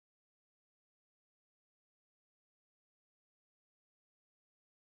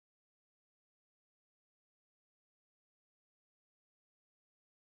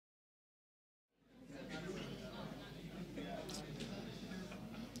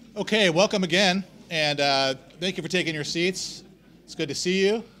Okay, welcome again, and thank you for taking your seats. It's good to see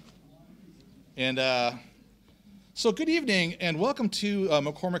you. And so good evening, and welcome to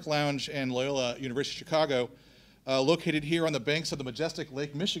McCormick Lounge and Loyola University of Chicago, located here on the banks of the majestic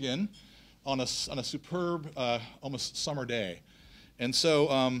Lake Michigan on a superb, almost summer day. And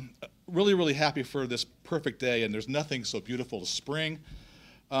so really happy for this perfect day, and there's nothing so beautiful as spring.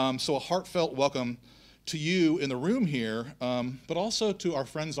 So a heartfelt welcome to you in the room here, but also to our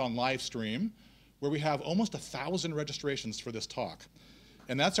friends on live stream, where we have almost 1,000 registrations for this talk.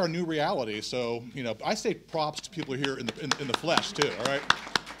 And that's our new reality. So, you know, I say props to people here in the flesh too, all right?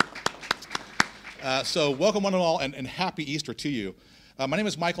 So welcome one and all, and happy Easter to you. My name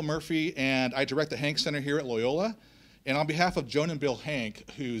is Michael Murphy, and I direct the Hank Center here at Loyola. And on behalf of Joan and Bill Hank,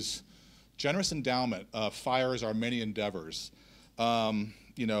 whose generous endowment fires our many endeavors,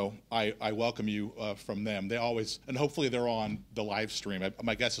 you know, I welcome you from them. They always, and hopefully they're on the live stream.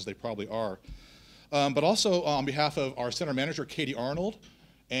 My guess is they probably are. But also on behalf of our center manager, Katie Arnold,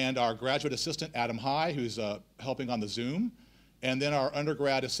 and our graduate assistant, Adam High, who's helping on the Zoom, and then our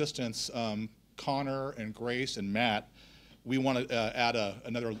undergrad assistants, Connor and Grace and Matt. We want to add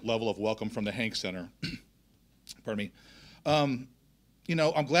another level of welcome from the Hank Center. Pardon me. You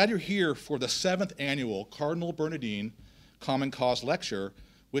know, I'm glad you're here for the 7th annual Cardinal Bernardin Common Cause lecture,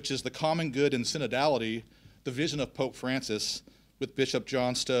 which is the Common Good and Synodality, the vision of Pope Francis, with Bishop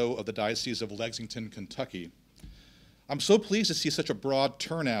John Stowe of the Diocese of Lexington, Kentucky. I'm so pleased to see such a broad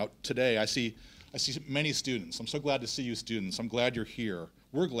turnout today. I see many students. I'm so glad to see you students. I'm glad you're here.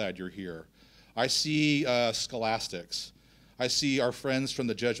 We're glad you're here. I see scholastics. I see our friends from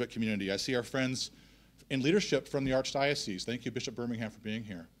the Jesuit community. I see our friends in leadership from the Archdiocese. Thank you, Bishop Birmingham, for being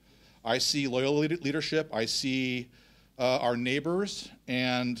here. I see Loyola leadership. I see our neighbors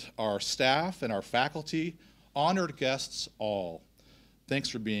and our staff and our faculty, honored guests all. Thanks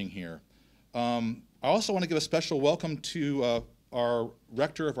for being here. I also want to give a special welcome to our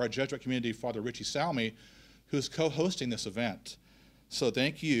rector of our Jesuit community, Father Richie Salmi, who's co-hosting this event. So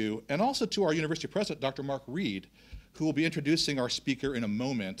thank you. And also to our university president, Dr. Mark Reed, who will be introducing our speaker in a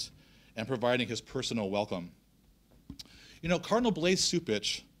moment and providing his personal welcome. You know, Cardinal Blaise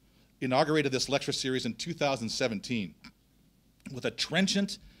Cupich inaugurated this lecture series in 2017 with a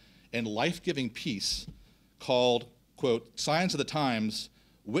trenchant and life-giving piece called, quote, Signs of the Times,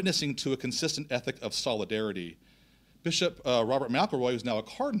 Witnessing to a Consistent Ethic of Solidarity. Bishop Robert McElroy, who's now a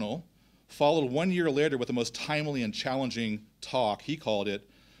cardinal, followed 1 year later with the most timely and challenging talk. He called it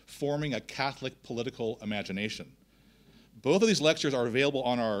Forming a Catholic Political Imagination. Both of these lectures are available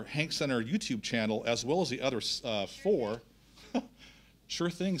on our Hank Center YouTube channel, as well as the other 4. Sure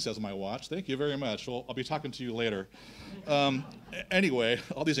thing, says my watch. Thank you very much. Well, I'll be talking to you later. Anyway,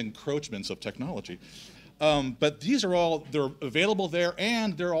 all these encroachments of technology. But these are all, they're available there,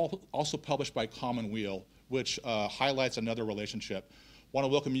 and they're all also published by Commonweal, which highlights another relationship. I want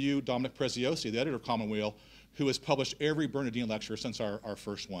to welcome you, Dominic Preziosi, the editor of Commonweal, who has published every Bernardin lecture since our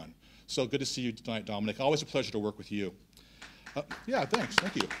first one. So good to see you tonight, Dominic. Always a pleasure to work with you. Yeah, thanks.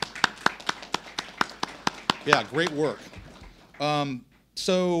 Thank you. Yeah, great work.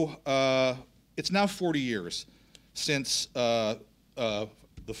 So it's now 40 years since the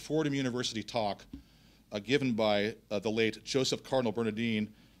Fordham University talk given by the late Joseph Cardinal Bernardin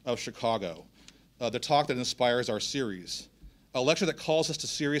of Chicago, the talk that inspires our series, a lecture that calls us to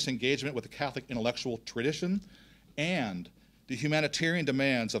serious engagement with the Catholic intellectual tradition and the humanitarian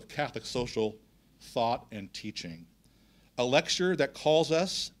demands of Catholic social thought and teaching. A lecture that calls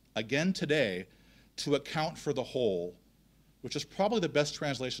us, again today, to account for the whole, which is probably the best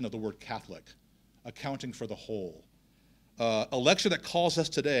translation of the word Catholic, accounting for the whole. A lecture that calls us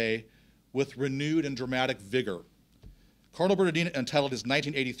today with renewed and dramatic vigor. Cardinal Bernardin entitled his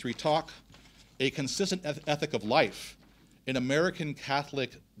 1983 talk, A Consistent Ethic of Life, an American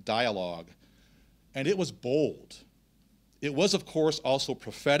Catholic Dialogue. And it was bold. It was, of course, also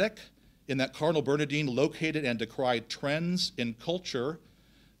prophetic in that Cardinal Bernardin located and decried trends in culture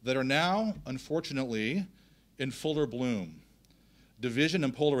that are now, unfortunately, in fuller bloom. Division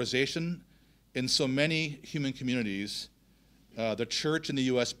and polarization in so many human communities, the church in the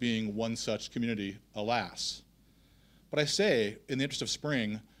U.S. being one such community, alas. But I say, in the interest of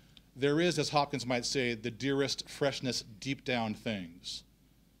spring, there is, as Hopkins might say, the dearest freshness deep down things.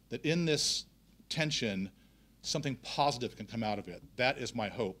 That in this tension, something positive can come out of it. That is my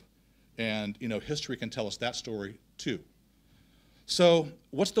hope. And, you know, history can tell us that story too. So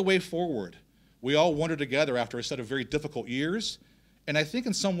what's the way forward? We all wander together after a set of very difficult years, and I think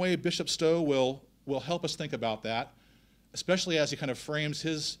in some way Bishop Stowe will help us think about that, especially as he kind of frames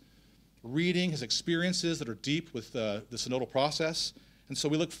his reading, his experiences that are deep with the synodal process, And so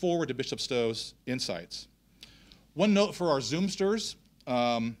we look forward to Bishop Stowe's insights. One note for our Zoomsters,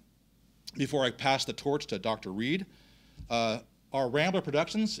 before I pass the torch to Dr. Reed. Our Rambler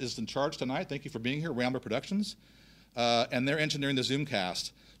Productions is in charge tonight. Thank you for being here, Rambler Productions. And they're engineering the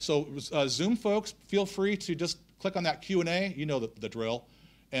Zoomcast. So Zoom folks, feel free to just click on that Q&A. You know the drill.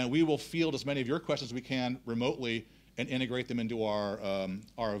 And we will field as many of your questions as we can remotely and integrate them into our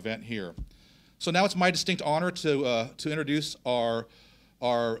event here. So now it's my distinct honor to introduce our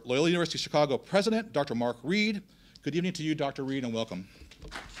Loyola University Chicago president, Dr. Mark Reed. Good evening to you, Dr. Reed, and welcome.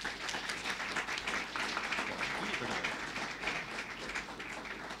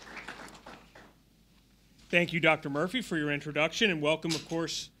 Thank you, Dr. Murphy, for your introduction, and welcome, of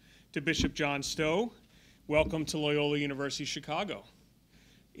course, to Bishop John Stowe. Welcome to Loyola University Chicago.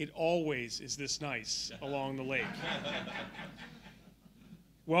 It always is this nice along the lake.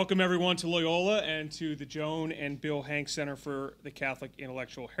 Welcome, everyone, to Loyola and to the Joan and Bill Hanks Center for the Catholic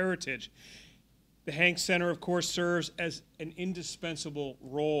Intellectual Heritage. The Hanks Center, of course, serves as an indispensable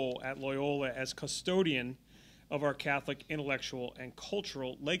role at Loyola as custodian of our Catholic intellectual and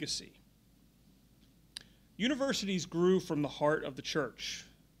cultural legacy. Universities grew from the heart of the church.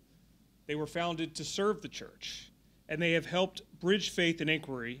 They were founded to serve the church, and they have helped bridge faith and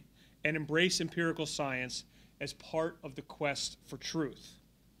inquiry and embrace empirical science as part of the quest for truth.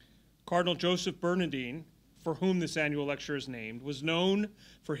 Cardinal Joseph Bernardin, for whom this annual lecture is named, was known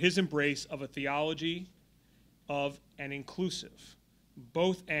for his embrace of a theology of an inclusive,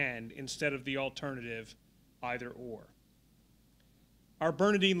 both and instead of the alternative either or. Our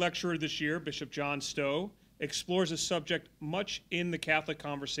Bernardin Lecturer this year, Bishop John Stowe, explores a subject much in the Catholic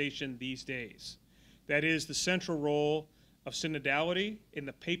conversation these days. That is the central role of synodality in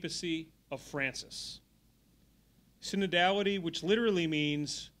the papacy of Francis. Synodality, which literally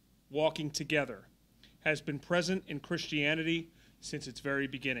means walking together, has been present in Christianity since its very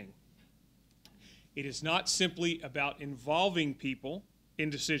beginning. It is not simply about involving people in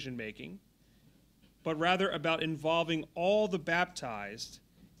decision-making, but rather about involving all the baptized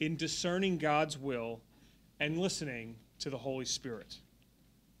in discerning God's will and listening to the Holy Spirit.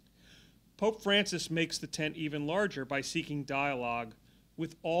 Pope Francis makes the tent even larger by seeking dialogue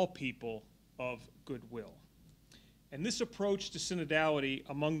with all people of goodwill. And this approach to synodality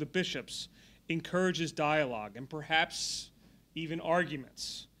among the bishops encourages dialogue and perhaps even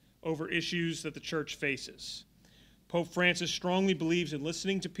arguments over issues that the church faces. Pope Francis strongly believes in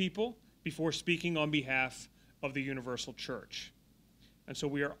listening to people before speaking on behalf of the universal church. And so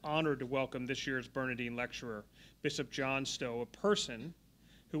we are honored to welcome this year's Bernardin Lecturer, Bishop John Stowe, a person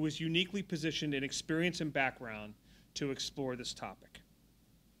who is uniquely positioned in experience and background to explore this topic.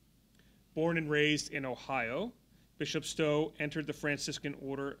 Born and raised in Ohio, Bishop Stowe entered the Franciscan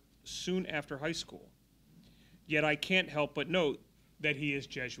order soon after high school. Yet I can't help but note that he is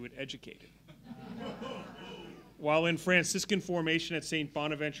Jesuit educated. While in Franciscan formation at St.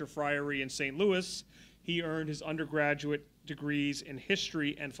 Bonaventure Friary in St. Louis, he earned his undergraduate degrees in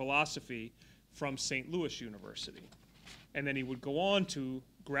history and philosophy from St. Louis University. And then he would go on to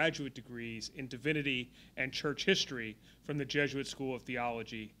graduate degrees in divinity and church history from the Jesuit School of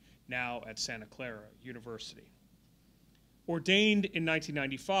Theology, now at Santa Clara University. Ordained in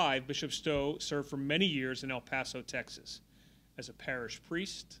 1995, Bishop Stowe served for many years in El Paso, Texas, as a parish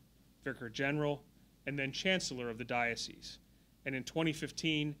priest, vicar general, and then chancellor of the diocese. And in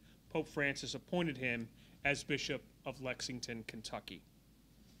 2015, Pope Francis appointed him as Bishop of Lexington, Kentucky.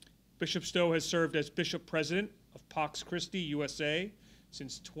 Bishop Stowe has served as Bishop President of Pax Christi USA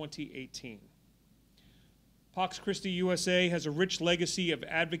since 2018. Pax Christi USA has a rich legacy of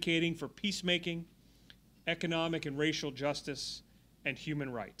advocating for peacemaking, economic and racial justice, and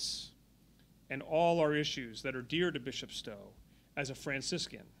human rights. And all are issues that are dear to Bishop Stowe as a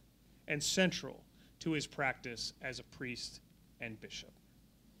Franciscan and central to his practice as a priest and bishop.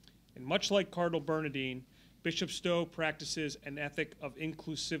 And much like Cardinal Bernardin, Bishop Stowe practices an ethic of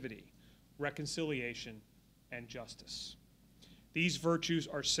inclusivity, reconciliation, and justice. These virtues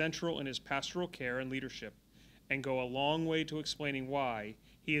are central in his pastoral care and leadership and go a long way to explaining why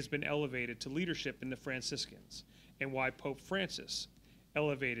he has been elevated to leadership in the Franciscans and why Pope Francis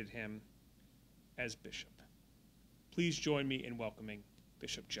elevated him as bishop. Please join me in welcoming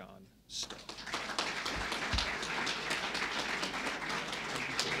Bishop John Stowe.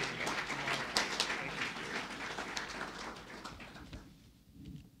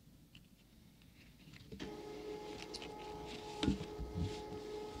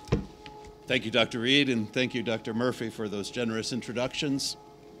 Thank you, Dr. Reed, and thank you, Dr. Murphy, for those generous introductions.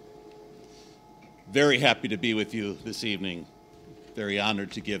 Very happy to be with you this evening. Very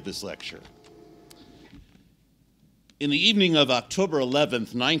honored to give this lecture. In the evening of October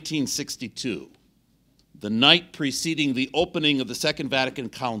 11th, 1962, the night preceding the opening of the Second Vatican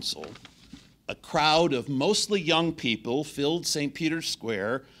Council, a crowd of mostly young people filled St. Peter's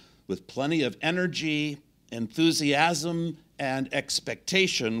Square with plenty of energy, enthusiasm, and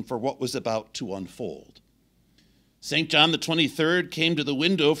expectation for what was about to unfold. St. John the 23rd came to the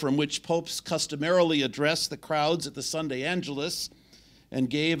window from which popes customarily address the crowds at the Sunday Angelus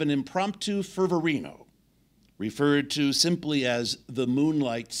and gave an impromptu fervorino, referred to simply as the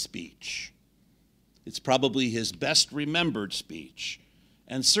Moonlight Speech. It's probably his best remembered speech,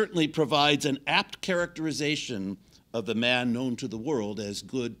 and certainly provides an apt characterization of the man known to the world as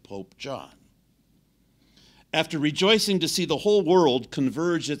Good Pope John. After rejoicing to see the whole world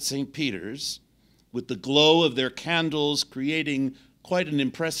converge at St. Peter's, with the glow of their candles creating quite an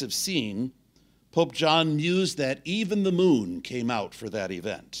impressive scene, Pope John mused that even the moon came out for that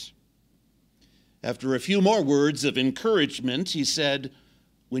event. After a few more words of encouragement, he said,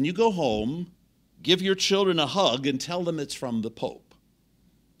 "When you go home, give your children a hug and tell them it's from the Pope.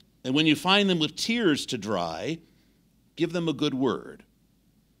 And when you find them with tears to dry, give them a good word.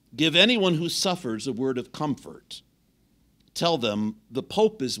 Give anyone who suffers a word of comfort. Tell them the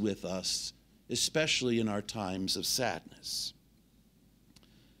Pope is with us, especially in our times of sadness."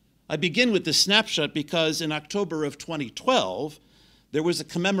 I begin with this snapshot because in October of 2012, there was a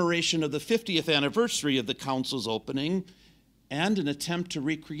commemoration of the 50th anniversary of the Council's opening and an attempt to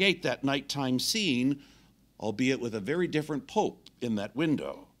recreate that nighttime scene, albeit with a very different Pope in that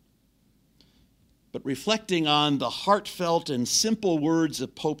window. But reflecting on the heartfelt and simple words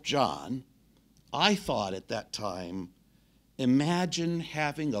of Pope John, I thought at that time, imagine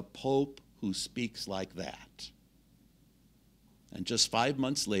having a Pope who speaks like that. And just 5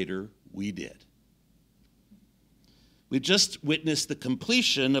 months later, we did. We just witnessed the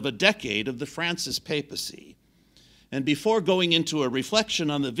completion of a decade of the Francis papacy. And before going into a reflection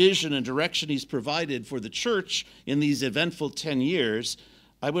on the vision and direction he's provided for the church in these eventful 10 years,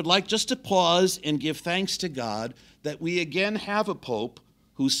 I would like just to pause and give thanks to God that we again have a pope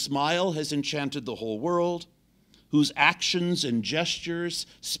whose smile has enchanted the whole world, whose actions and gestures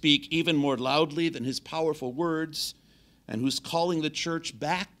speak even more loudly than his powerful words, and who's calling the church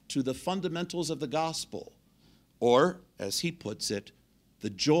back to the fundamentals of the gospel, or, as he puts it, the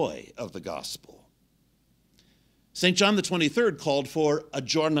joy of the gospel. St. John the 23rd called for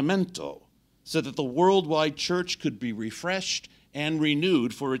aggiornamento, so that the worldwide church could be refreshed and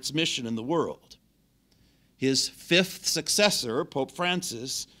renewed for its mission in the world. His fifth successor, Pope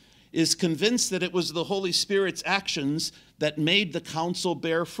Francis, is convinced that it was the Holy Spirit's actions that made the council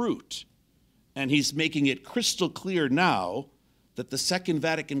bear fruit, and he's making it crystal clear now that the Second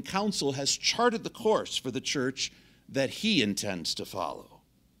Vatican Council has charted the course for the church that he intends to follow.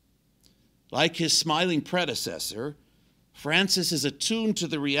 Like his smiling predecessor, Francis is attuned to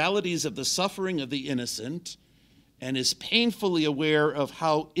the realities of the suffering of the innocent and is painfully aware of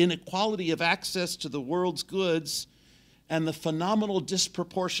how inequality of access to the world's goods and the phenomenal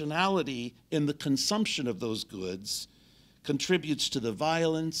disproportionality in the consumption of those goods contributes to the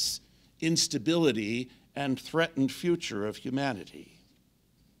violence, instability, and threatened future of humanity.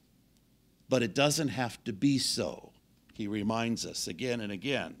 But it doesn't have to be so, he reminds us again and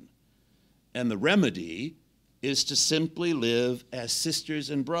again. And the remedy is to simply live as sisters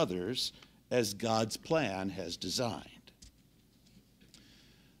and brothers as God's plan has designed.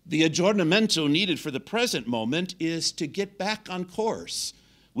 The aggiornamento needed for the present moment is to get back on course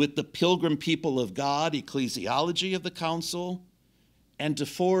with the pilgrim people of God ecclesiology of the council, and to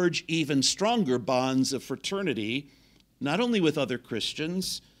forge even stronger bonds of fraternity, not only with other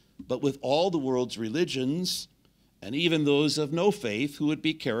Christians, but with all the world's religions, and even those of no faith who would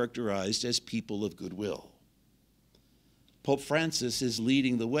be characterized as people of goodwill. Pope Francis is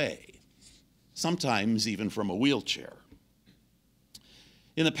leading the way, sometimes even from a wheelchair.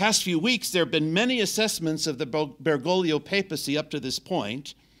 In the past few weeks, there have been many assessments of the Bergoglio papacy up to this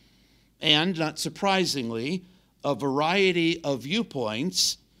point, and, not surprisingly, a variety of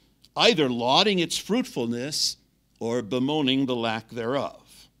viewpoints, either lauding its fruitfulness or bemoaning the lack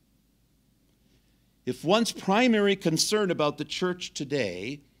thereof. If one's primary concern about the church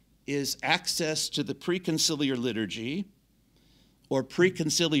today is access to the preconciliar liturgy or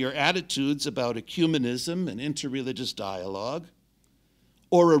preconciliar attitudes about ecumenism and interreligious dialogue,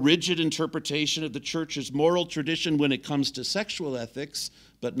 or a rigid interpretation of the church's moral tradition when it comes to sexual ethics,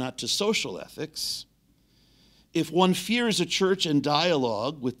 but not to social ethics, if one fears a church in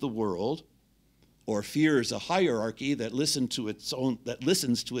dialogue with the world, or fears a hierarchy that listens to its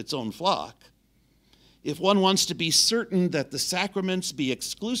own flock, if one wants to be certain that the sacraments be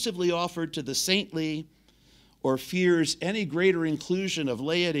exclusively offered to the saintly, or fears any greater inclusion of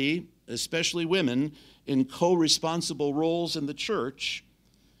laity, especially women, in co-responsible roles in the church,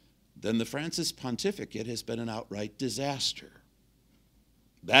 then the Francis pontificate has been an outright disaster.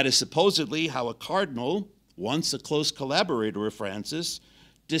 That is supposedly how a cardinal, once a close collaborator of Francis,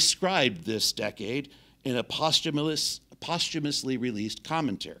 described this decade in a posthumously released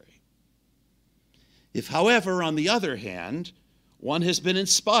commentary. If, however, on the other hand, one has been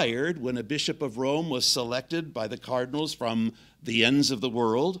inspired when a bishop of Rome was selected by the cardinals from the ends of the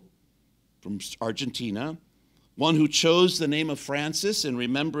world, from Argentina, one who chose the name of Francis in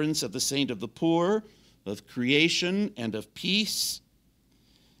remembrance of the saint of the poor, of creation, and of peace,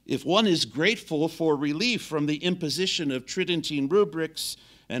 if one is grateful for relief from the imposition of Tridentine rubrics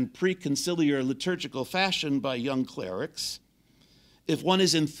and preconciliar liturgical fashion by young clerics, if one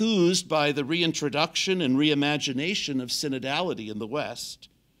is enthused by the reintroduction and reimagination of synodality in the West,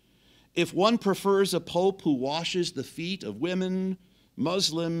 if one prefers a pope who washes the feet of women,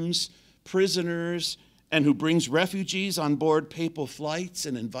 Muslims, prisoners, and who brings refugees on board papal flights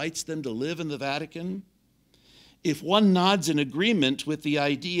and invites them to live in the Vatican, if one nods in agreement with the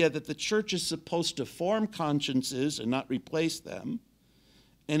idea that the church is supposed to form consciences and not replace them,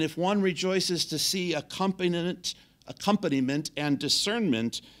 and if one rejoices to see accompaniment and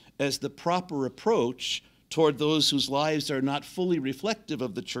discernment as the proper approach toward those whose lives are not fully reflective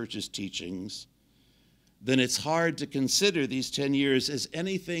of the church's teachings, then it's hard to consider these 10 years as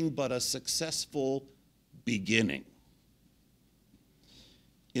anything but a successful beginning.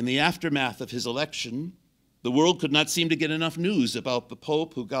 In the aftermath of his election, the world could not seem to get enough news about the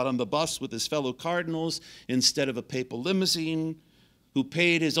Pope who got on the bus with his fellow cardinals instead of a papal limousine, who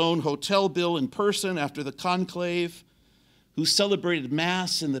paid his own hotel bill in person after the conclave, who celebrated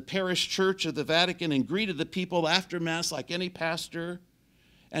Mass in the parish church of the Vatican and greeted the people after Mass like any pastor,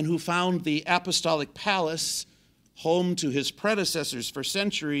 and who found the Apostolic Palace, home to his predecessors for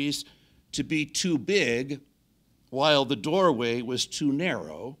centuries, to be too big, while the doorway was too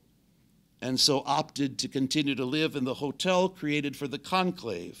narrow, and so opted to continue to live in the hotel created for the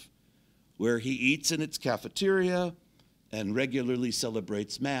conclave, where he eats in its cafeteria and regularly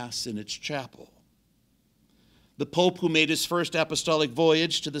celebrates Mass in its chapel. The Pope who made his first apostolic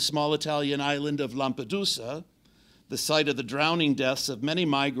voyage to the small Italian island of Lampedusa, the site of the drowning deaths of many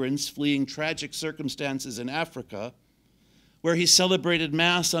migrants fleeing tragic circumstances in Africa, where he celebrated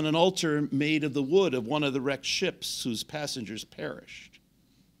Mass on an altar made of the wood of one of the wrecked ships whose passengers perished.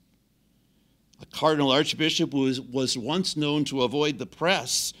 A cardinal archbishop who was once known to avoid the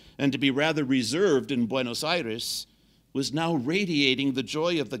press and to be rather reserved in Buenos Aires was now radiating the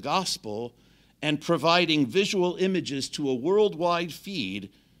joy of the gospel and providing visual images to a worldwide feed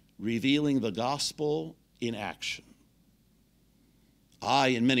revealing the gospel in action. I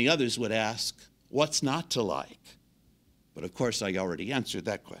and many others would ask, what's not to like? But of course, I already answered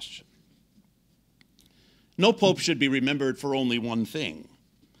that question. No pope should be remembered for only one thing,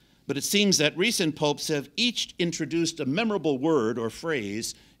 but it seems that recent popes have each introduced a memorable word or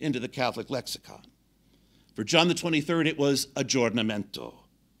phrase into the Catholic lexicon. For John the 23rd, it was aggiornamento.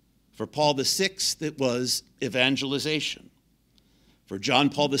 For Paul VI, it was evangelization. For John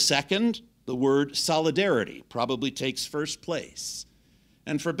Paul II, the word solidarity probably takes first place.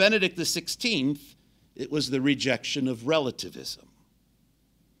 And for Benedict XVI, it was the rejection of relativism.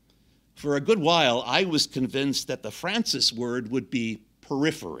 For a good while, I was convinced that the Francis word would be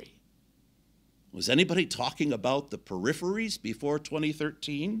periphery. Was anybody talking about the peripheries before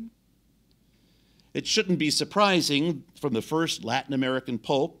 2013? It shouldn't be surprising from the first Latin American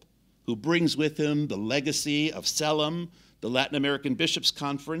pope, who brings with him the legacy of Selim, the Latin American Bishops'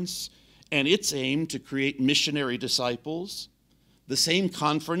 Conference, and its aim to create missionary disciples, the same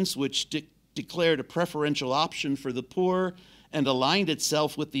conference which declared a preferential option for the poor and aligned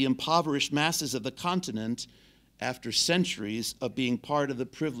itself with the impoverished masses of the continent after centuries of being part of the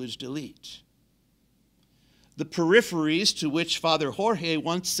privileged elite. The peripheries to which Father Jorge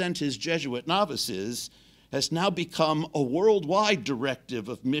once sent his Jesuit novices has now become a worldwide directive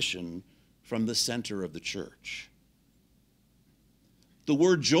of mission from the center of the church. The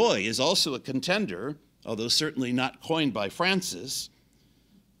word joy is also a contender, although certainly not coined by Francis.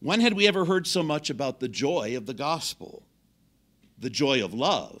 When had we ever heard so much about the joy of the gospel? The joy of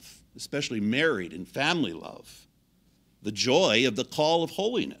love, especially married and family love. The joy of the call of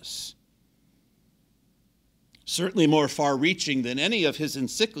holiness. Certainly more far-reaching than any of his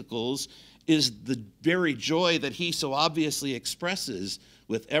encyclicals is the very joy that he so obviously expresses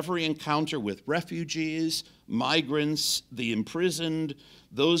with every encounter with refugees, migrants, the imprisoned,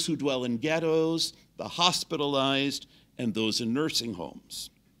 those who dwell in ghettos, the hospitalized, and those in nursing homes.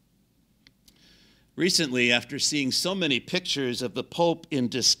 Recently, after seeing so many pictures of the Pope in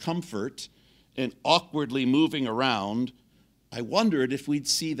discomfort and awkwardly moving around, I wondered if we'd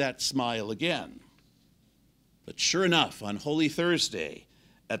see that smile again. But sure enough, on Holy Thursday,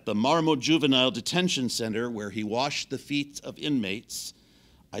 at the Marmo Juvenile Detention Center, where he washed the feet of inmates,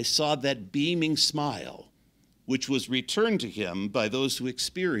 I saw that beaming smile, which was returned to him by those who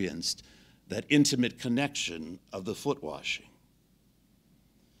experienced that intimate connection of the foot washing.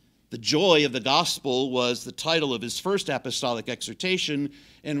 The Joy of the Gospel was the title of his first apostolic exhortation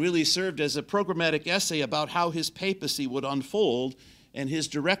and really served as a programmatic essay about how his papacy would unfold and his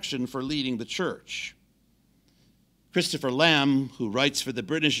direction for leading the church. Christopher Lamb, who writes for the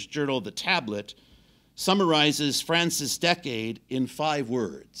British journal The Tablet, summarizes Francis' decade in 5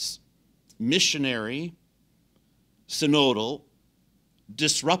 words: missionary, synodal,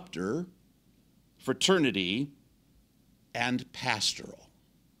 disruptor, fraternity, and pastoral.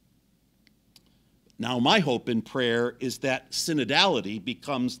 Now, my hope and prayer is that synodality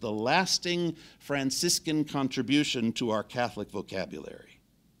becomes the lasting Franciscan contribution to our Catholic vocabulary.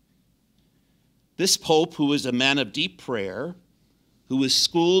 This Pope, who is a man of deep prayer, who is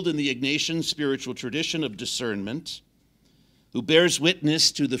schooled in the Ignatian spiritual tradition of discernment, who bears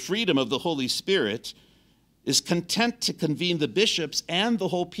witness to the freedom of the Holy Spirit, is content to convene the bishops and the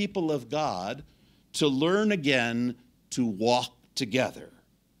whole people of God to learn again to walk together,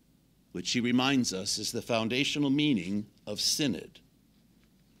 which he reminds us is the foundational meaning of synod.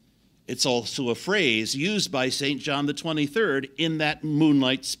 It's also a phrase used by St. John the 23rd in that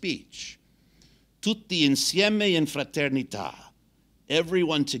moonlight speech. Tutti insieme in fraternità,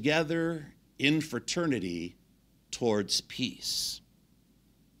 everyone together in fraternity towards peace.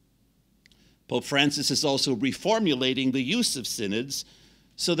 Pope Francis is also reformulating the use of synods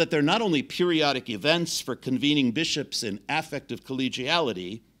so that they're not only periodic events for convening bishops in affective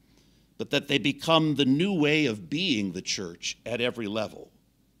collegiality, but that they become the new way of being the church at every level.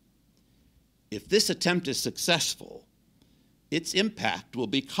 If this attempt is successful, its impact will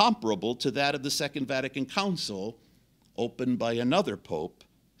be comparable to that of the Second Vatican Council, opened by another pope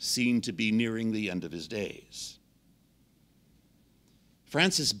seen to be nearing the end of his days.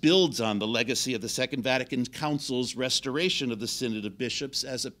 Francis builds on the legacy of the Second Vatican Council's restoration of the Synod of Bishops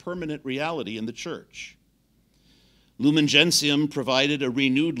as a permanent reality in the church. Lumen Gentium provided a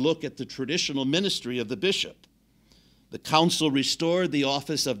renewed look at the traditional ministry of the bishop. The council restored the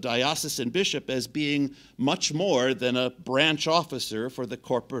office of diocesan bishop as being much more than a branch officer for the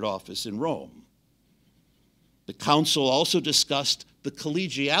corporate office in Rome. The council also discussed the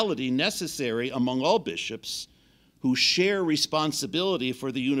collegiality necessary among all bishops who share responsibility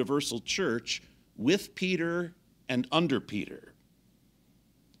for the universal church with Peter and under Peter.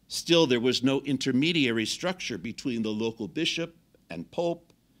 Still, there was no intermediary structure between the local bishop and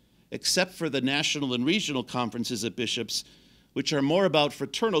pope, except for the national and regional conferences of bishops, which are more about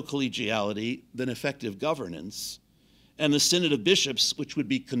fraternal collegiality than effective governance, and the Synod of Bishops, which would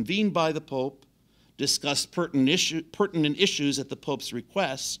be convened by the pope, discuss pertinent issues at the pope's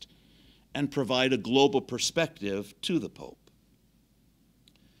request, and provide a global perspective to the pope.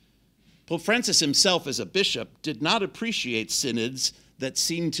 Pope Francis himself, as a bishop, did not appreciate synods that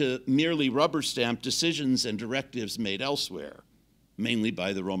seemed to merely rubber stamp decisions and directives made elsewhere, mainly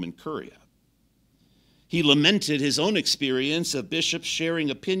by the Roman Curia. He lamented his own experience of bishops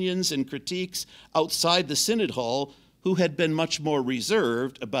sharing opinions and critiques outside the synod hall who had been much more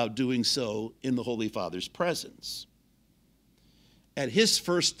reserved about doing so in the Holy Father's presence. At his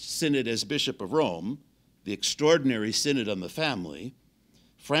first synod as Bishop of Rome, the Extraordinary Synod on the Family,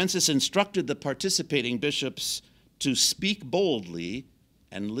 Francis instructed the participating bishops to speak boldly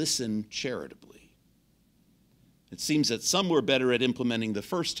and listen charitably. It seems that some were better at implementing the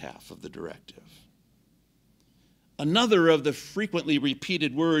first half of the directive. Another of the frequently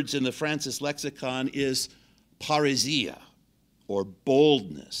repeated words in the Francis lexicon is parousia, or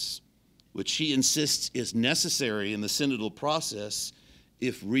boldness, which he insists is necessary in the synodal process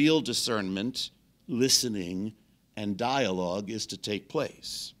if real discernment, listening, and dialogue is to take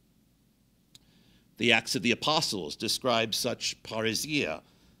place. The Acts of the Apostles describe such parousia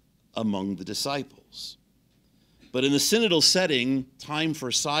among the disciples. But in the synodal setting, time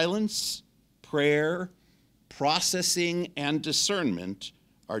for silence, prayer, processing, and discernment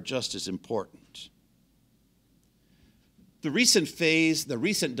are just as important. The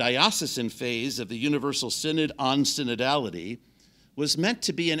recent diocesan phase of the Universal Synod on Synodality was meant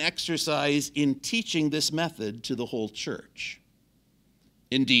to be an exercise in teaching this method to the whole church.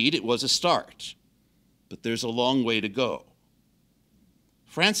 Indeed, it was a start, but there's a long way to go.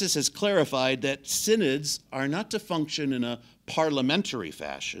 Francis has clarified that synods are not to function in a parliamentary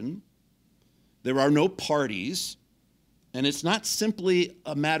fashion. There are no parties, and it's not simply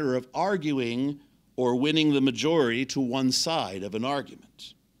a matter of arguing or winning the majority to one side of an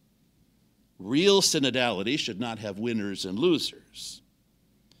argument. Real synodality should not have winners and losers.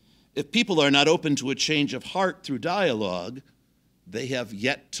 If people are not open to a change of heart through dialogue, they have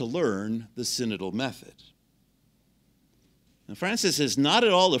yet to learn the synodal method. Now, Francis is not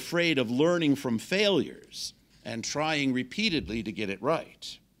at all afraid of learning from failures and trying repeatedly to get it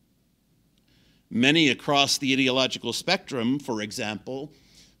right. Many across the ideological spectrum, for example,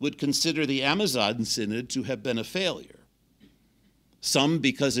 would consider the Amazon Synod to have been a failure. Some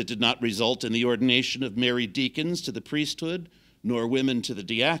because it did not result in the ordination of married deacons to the priesthood, nor women to the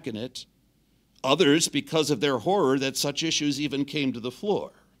diaconate. Others because of their horror that such issues even came to the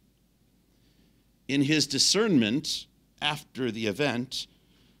floor. In his discernment after the event,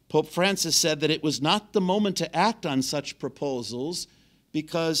 Pope Francis said that it was not the moment to act on such proposals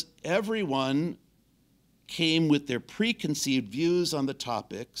because everyone came with their preconceived views on the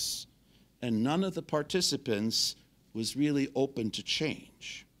topics, and none of the participants was really open to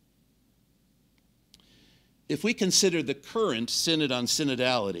change. If we consider the current Synod on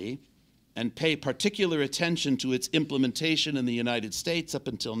Synodality and pay particular attention to its implementation in the United States up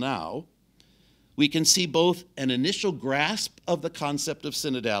until now, we can see both an initial grasp of the concept of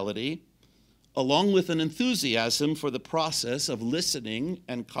synodality, along with an enthusiasm for the process of listening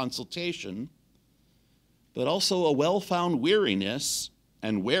and consultation, but also a well-found weariness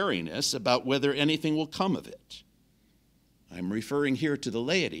and wariness about whether anything will come of it. I'm referring here to the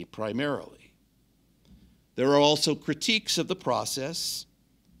laity primarily. There are also critiques of the process,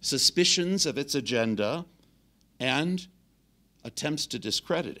 suspicions of its agenda, and attempts to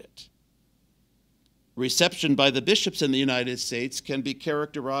discredit it. Reception by the bishops in the United States can be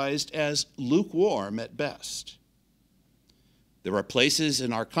characterized as lukewarm at best. There are places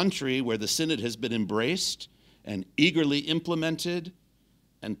in our country where the synod has been embraced and eagerly implemented,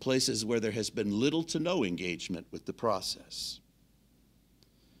 and places where there has been little to no engagement with the process.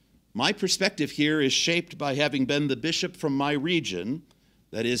 My perspective here is shaped by having been the bishop from my region,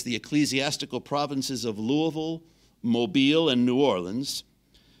 that is the ecclesiastical provinces of Louisville, Mobile, and New Orleans,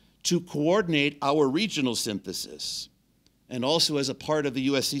 to coordinate our regional synthesis, and also as a part of the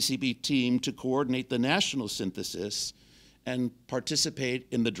USCCB team to coordinate the national synthesis and participate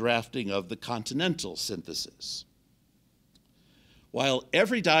in the drafting of the continental synthesis. While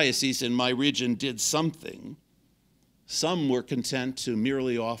every diocese in my region did something, some were content to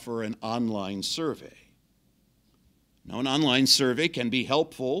merely offer an online survey. Now, an online survey can be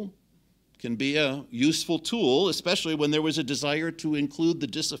helpful, can be a useful tool, especially when there was a desire to include the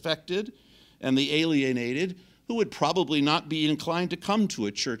disaffected and the alienated who would probably not be inclined to come to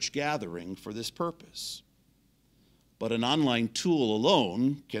a church gathering for this purpose. But an online tool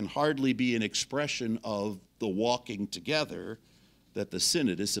alone can hardly be an expression of the walking together that the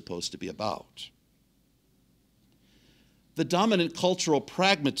synod is supposed to be about. The dominant cultural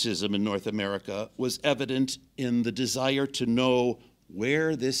pragmatism in North America was evident in the desire to know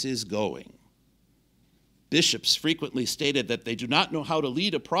where this is going. Bishops frequently stated that they do not know how to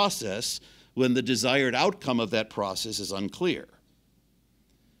lead a process when the desired outcome of that process is unclear.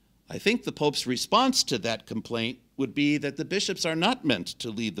 I think the Pope's response to that complaint would be that the bishops are not meant to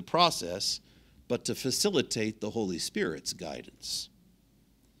lead the process, but to facilitate the Holy Spirit's guidance.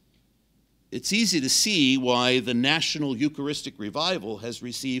 It's easy to see why the National Eucharistic Revival has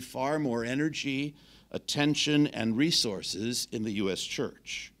received far more energy, attention, and resources in the U.S.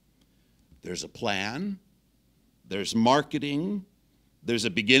 Church. There's a plan, there's marketing, there's a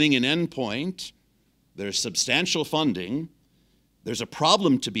beginning and end point, there's substantial funding, there's a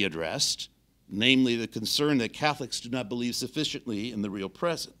problem to be addressed, namely the concern that Catholics do not believe sufficiently in the real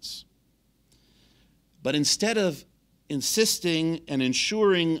presence. But instead of insisting and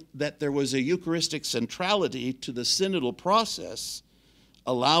ensuring that there was a Eucharistic centrality to the synodal process,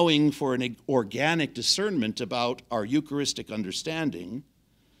 allowing for an organic discernment about our Eucharistic understanding,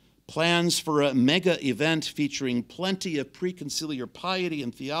 plans for a mega event featuring plenty of preconciliar piety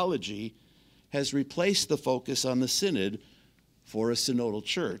and theology has replaced the focus on the synod for a synodal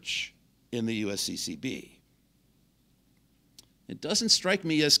church in the USCCB. It doesn't strike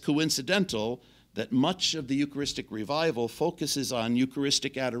me as coincidental that much of the Eucharistic revival focuses on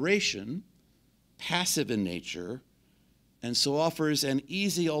Eucharistic adoration, passive in nature, and so offers an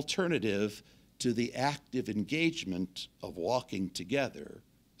easy alternative to the active engagement of walking together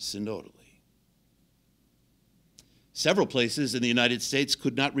synodally. Several places in the United States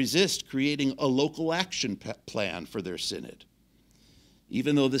could not resist creating a local action plan for their synod,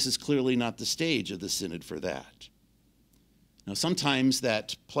 even though this is clearly not the stage of the synod for that. Now, sometimes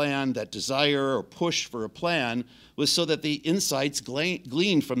that plan, that desire or push for a plan, was so that the insights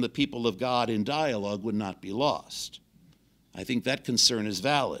gleaned from the people of God in dialogue would not be lost. I think that concern is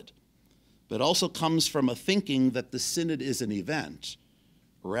valid, but also comes from a thinking that the synod is an event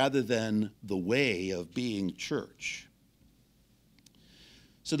rather than the way of being church.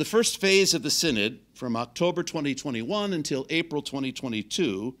 So the first phase of the synod, from October 2021 until April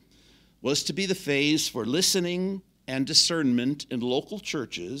 2022, was to be the phase for listening and discernment in local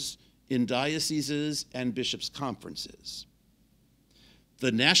churches, in dioceses and bishops' conferences.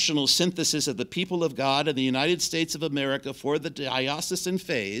 The national synthesis of the people of God in the United States of America for the diocesan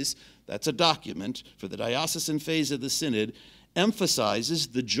phase, that's a document for the diocesan phase of the synod, emphasizes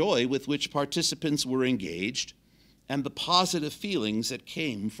the joy with which participants were engaged and the positive feelings that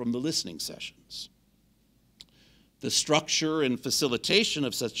came from the listening sessions. The structure and facilitation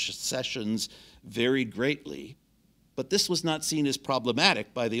of such sessions varied greatly, but this was not seen as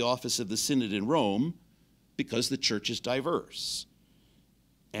problematic by the Office of the Synod in Rome because the church is diverse.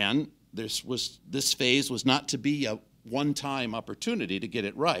 And this phase was not to be a one-time opportunity to get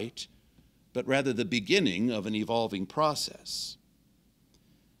it right, but rather the beginning of an evolving process.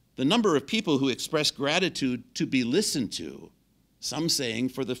 The number of people who expressed gratitude to be listened to, some saying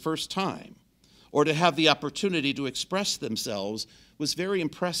for the first time, or to have the opportunity to express themselves, was very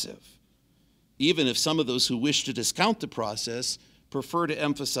impressive, even if some of those who wish to discount the process prefer to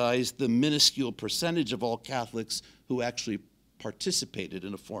emphasize the minuscule percentage of all Catholics who actually participated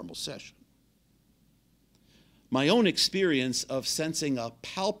in a formal session. My own experience of sensing a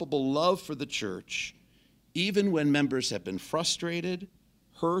palpable love for the church, even when members have been frustrated,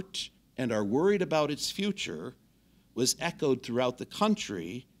 hurt, and are worried about its future, was echoed throughout the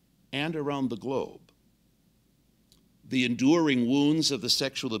country and around the globe. The enduring wounds of the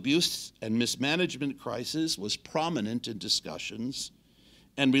sexual abuse and mismanagement crisis was prominent in discussions,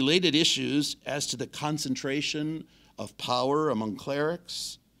 and related issues as to the concentration of power among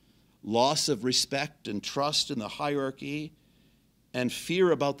clerics, loss of respect and trust in the hierarchy, and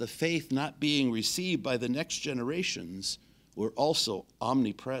fear about the faith not being received by the next generations were also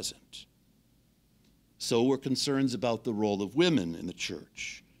omnipresent. So were concerns about the role of women in the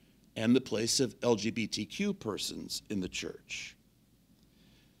church and the place of LGBTQ persons in the church.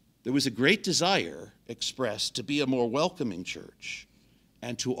 There was a great desire expressed to be a more welcoming church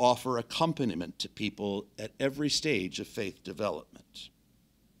and to offer accompaniment to people at every stage of faith development.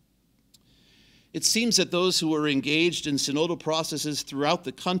 It seems that those who are engaged in synodal processes throughout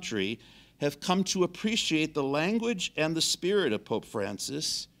the country have come to appreciate the language and the spirit of Pope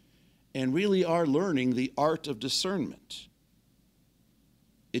Francis and really are learning the art of discernment.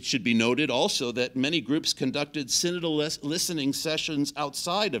 It should be noted also that many groups conducted synodal listening sessions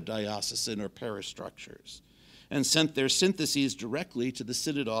outside of diocesan or parish structures and sent their syntheses directly to the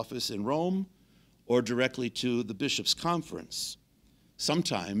synod office in Rome or directly to the bishops' conference,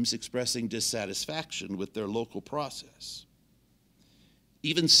 sometimes expressing dissatisfaction with their local process.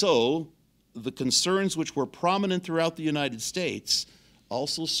 Even so, the concerns which were prominent throughout the United States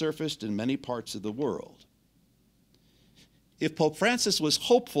also surfaced in many parts of the world. If Pope Francis was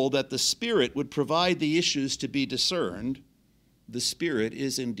hopeful that the Spirit would provide the issues to be discerned, the Spirit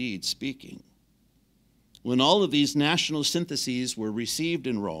is indeed speaking. When all of these national syntheses were received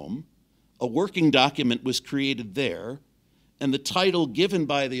in Rome, a working document was created there, and the title given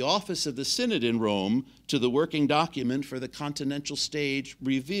by the Office of the Synod in Rome to the working document for the continental stage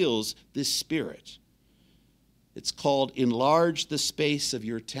reveals this spirit. It's called Enlarge the Space of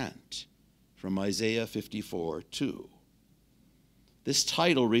Your Tent, from Isaiah 54:2. This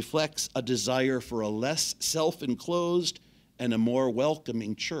title reflects a desire for a less self-enclosed and a more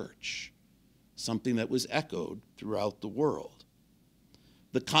welcoming church, something that was echoed throughout the world.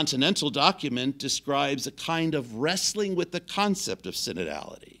 The continental document describes a kind of wrestling with the concept of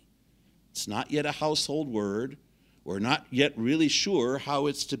synodality. It's not yet a household word. We're not yet really sure how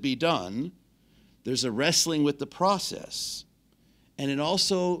it's to be done. There's a wrestling with the process. And it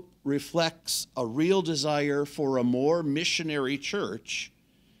also reflects a real desire for a more missionary church,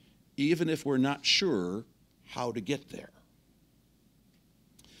 even if we're not sure how to get there.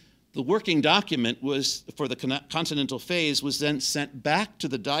 The working document for the continental phase was then sent back to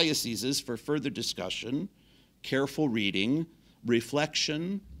the dioceses for further discussion, careful reading,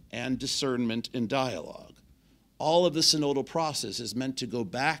 reflection, and discernment and dialogue. All of the synodal process is meant to go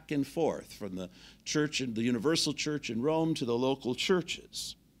back and forth from the church and the universal church in Rome to the local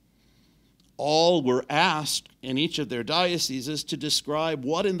churches. All were asked in each of their dioceses to describe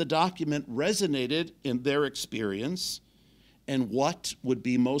what in the document resonated in their experience and what would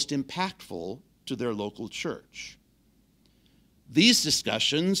be most impactful to their local church. These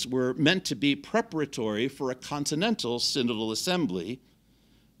discussions were meant to be preparatory for a continental synodal assembly,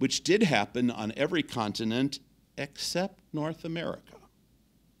 which did happen on every continent except North America.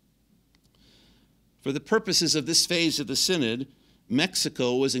 For the purposes of this phase of the synod,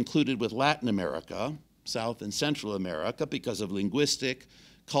 Mexico was included with Latin America, South and Central America, because of linguistic,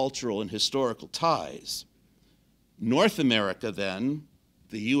 cultural, and historical ties. North America, then,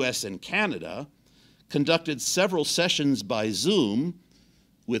 the US and Canada, conducted several sessions by Zoom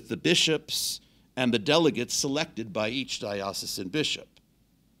with the bishops and the delegates selected by each diocesan bishop.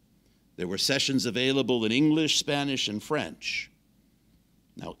 There were sessions available in English, Spanish, and French.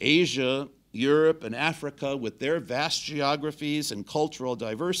 Now, Asia, Europe, and Africa, with their vast geographies and cultural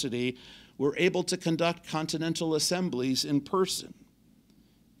diversity, were able to conduct continental assemblies in person.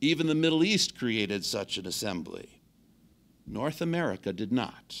 Even the Middle East created such an assembly. North America did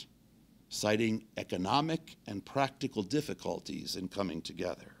not, citing economic and practical difficulties in coming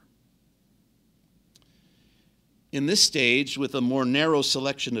together. In this stage, with a more narrow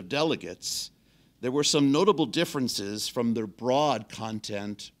selection of delegates, there were some notable differences from the broad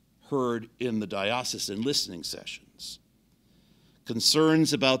content heard in the diocesan listening sessions.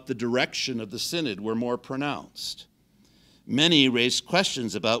 Concerns about the direction of the synod were more pronounced. Many raised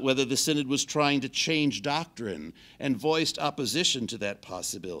questions about whether the synod was trying to change doctrine and voiced opposition to that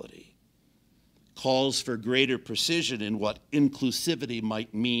possibility. Calls for greater precision in what inclusivity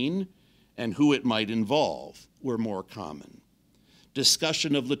might mean and who it might involve were more common.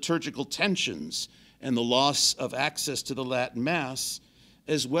 Discussion of liturgical tensions and the loss of access to the Latin Mass,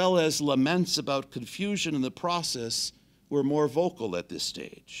 as well as laments about confusion in the process, were more vocal at this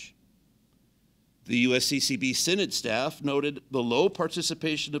stage. The USCCB Synod staff noted the low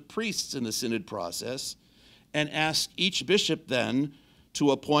participation of priests in the synod process and asked each bishop then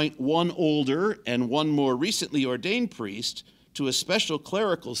to appoint one older and one more recently ordained priest to a special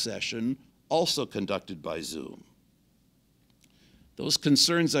clerical session also conducted by Zoom. Those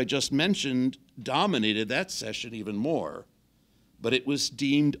concerns I just mentioned dominated that session even more, but it was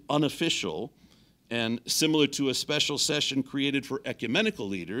deemed unofficial and similar to a special session created for ecumenical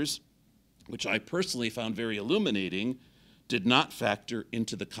leaders, which I personally found very illuminating, did not factor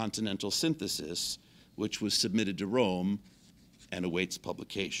into the continental synthesis, which was submitted to Rome and awaits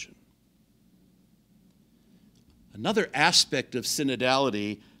publication. Another aspect of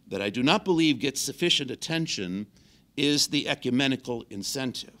synodality that I do not believe gets sufficient attention is the ecumenical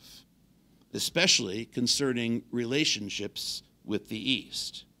incentive, especially concerning relationships with the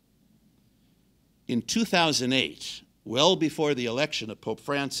East. In 2008, well before the election of Pope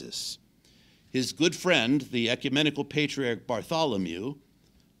Francis, his good friend, the ecumenical patriarch Bartholomew,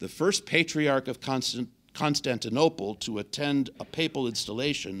 the first patriarch of Constantinople to attend a papal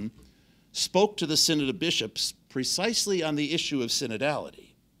installation, spoke to the Synod of Bishops precisely on the issue of synodality.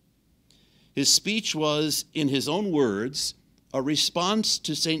 His speech was, in his own words, a response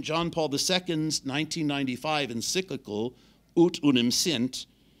to St. John Paul II's 1995 encyclical, Ut Unum Sint,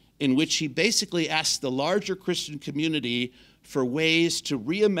 in which he basically asked the larger Christian community for ways to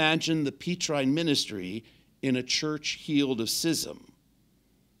reimagine the Petrine ministry in a church healed of schism.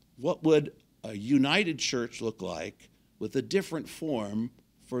 What would a united church look like with a different form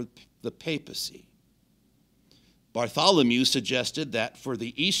for the papacy? Bartholomew suggested that for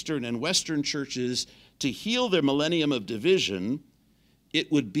the Eastern and Western churches to heal their millennium of division,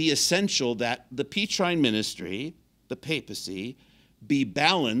 it would be essential that the Petrine ministry, the papacy, be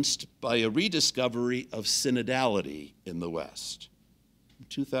balanced by a rediscovery of synodality in the West.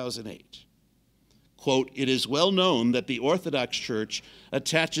 2008. Quote, "It is well known that the Orthodox Church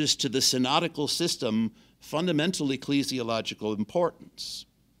attaches to the synodical system fundamental ecclesiological importance.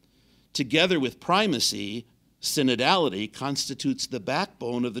 Together with primacy, synodality constitutes the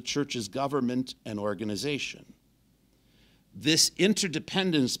backbone of the Church's government and organization. This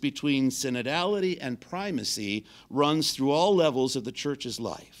interdependence between synodality and primacy runs through all levels of the Church's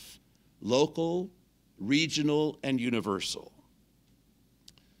life, local, regional, and universal.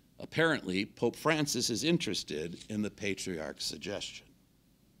 Apparently, Pope Francis is interested in the Patriarch's suggestion."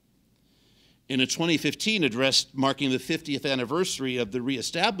 In a 2015 address marking the 50th anniversary of the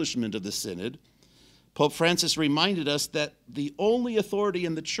reestablishment of the Synod, Pope Francis reminded us that the only authority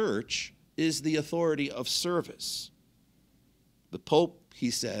in the Church is the authority of service. The Pope,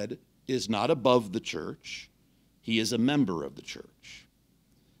 he said, is not above the Church. He is a member of the Church,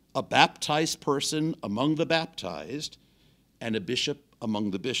 a baptized person among the baptized, and a bishop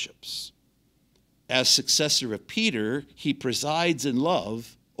among the bishops. As successor of Peter, he presides in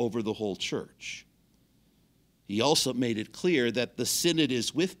love over the whole Church. He also made it clear that the Synod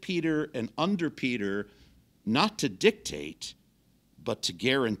is with Peter and under Peter, not to dictate, but to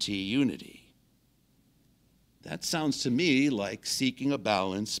guarantee unity. That sounds to me like seeking a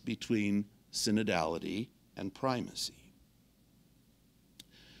balance between synodality and primacy.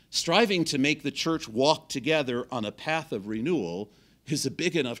 Striving to make the church walk together on a path of renewal is a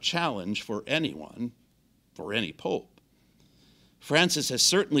big enough challenge for anyone, for any pope. Francis has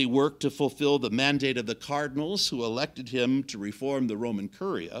certainly worked to fulfill the mandate of the cardinals who elected him to reform the Roman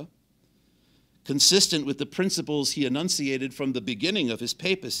Curia. Consistent with the principles he enunciated from the beginning of his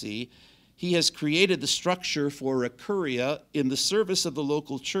papacy, he has created the structure for a curia in the service of the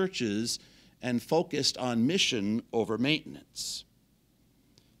local churches and focused on mission over maintenance.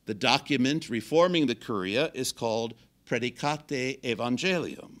 The document reforming the curia is called Predicate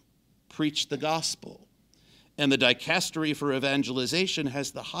Evangelium, Preach the Gospel, and the dicastery for evangelization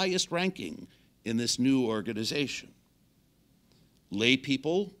has the highest ranking in this new organization. Lay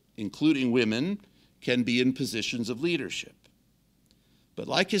people, including women, can be in positions of leadership. But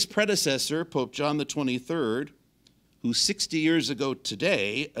like his predecessor, Pope John XXIII, who 60 years ago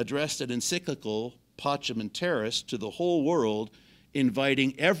today addressed an encyclical, Pacem in Terris, to the whole world,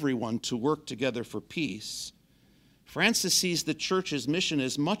 inviting everyone to work together for peace, Francis sees the church's mission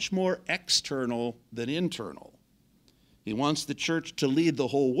as much more external than internal. He wants the church to lead the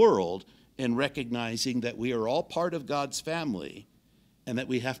whole world in recognizing that we are all part of God's family and that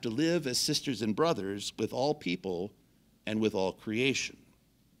we have to live as sisters and brothers with all people and with all creation.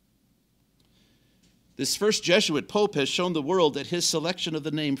 This first Jesuit pope has shown the world that his selection of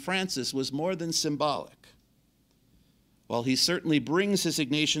the name Francis was more than symbolic. While he certainly brings his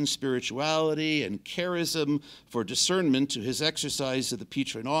Ignatian spirituality and charism for discernment to his exercise of the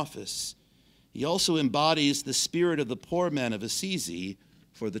patron office, he also embodies the spirit of the poor man of Assisi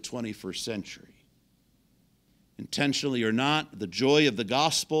for the 21st century. Intentionally or not, the joy of the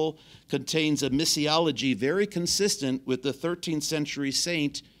gospel contains a missiology very consistent with the 13th century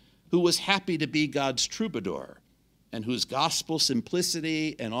saint who was happy to be God's troubadour and whose gospel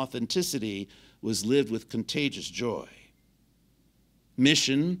simplicity and authenticity was lived with contagious joy.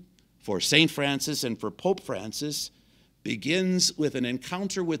 Mission for St. Francis and for Pope Francis begins with an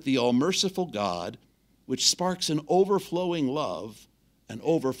encounter with the all-merciful God, which sparks an overflowing love, an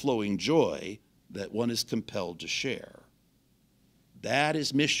overflowing joy that one is compelled to share. That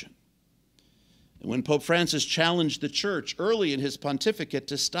is mission. And when Pope Francis challenged the church early in his pontificate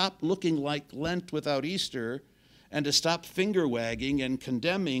to stop looking like Lent without Easter and to stop finger-wagging and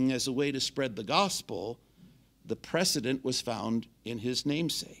condemning as a way to spread the gospel, the precedent was found in his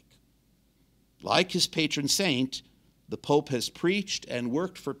namesake. Like his patron saint, the Pope has preached and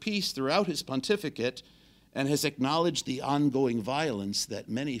worked for peace throughout his pontificate and has acknowledged the ongoing violence that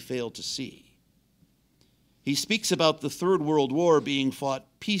many fail to see. He speaks about the Third World War being fought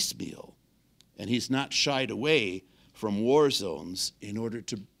piecemeal, and he's not shied away from war zones in order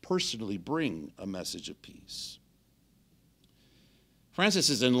to personally bring a message of peace. Francis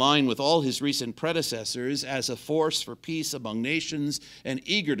is in line with all his recent predecessors as a force for peace among nations and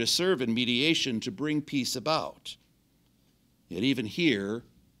eager to serve in mediation to bring peace about. Yet even here,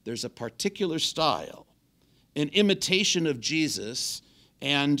 there's a particular style, an imitation of Jesus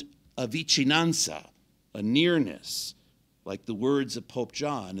and a vicinanza, a nearness, like the words of Pope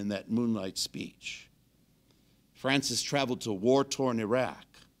John in that moonlight speech. Francis traveled to war-torn Iraq,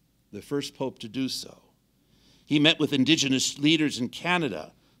 the first pope to do so. He met with indigenous leaders in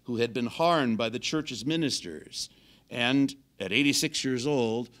Canada who had been harmed by the church's ministers. And at 86 years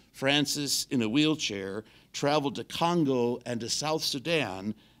old, Francis, in a wheelchair, traveled to Congo and to South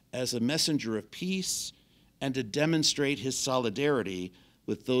Sudan as a messenger of peace and to demonstrate his solidarity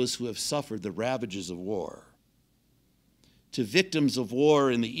with those who have suffered the ravages of war. To victims of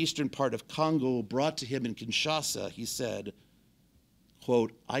war in the eastern part of Congo brought to him in Kinshasa, he said,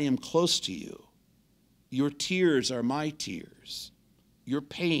 quote, "I am close to you. Your tears are my tears. Your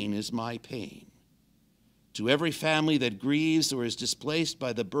pain is my pain. To every family that grieves or is displaced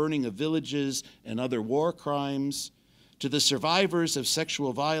by the burning of villages and other war crimes, to the survivors of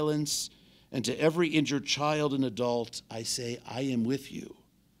sexual violence, and to every injured child and adult, I say, I am with you.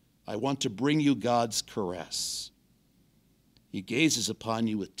 I want to bring you God's caress. He gazes upon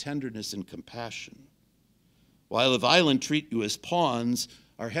you with tenderness and compassion. While the violent treat you as pawns,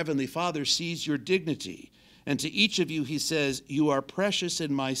 our Heavenly Father sees your dignity, and to each of you he says, you are precious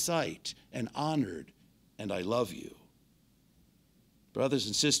in my sight and honored, and I love you." Brothers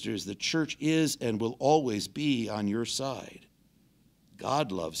and sisters, the church is and will always be on your side.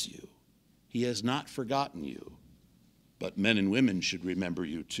 God loves you. He has not forgotten you, but men and women should remember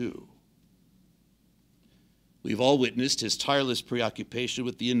you too. We've all witnessed his tireless preoccupation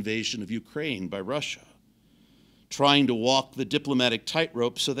with the invasion of Ukraine by Russia. trying to walk the diplomatic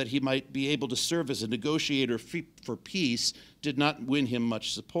tightrope so that he might be able to serve as a negotiator for peace did not win him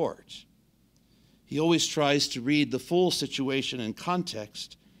much support. He always tries to read the full situation in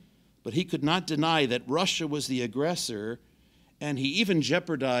context, but he could not deny that Russia was the aggressor, and he even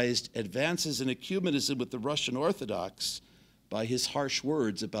jeopardized advances in ecumenism with the Russian Orthodox by his harsh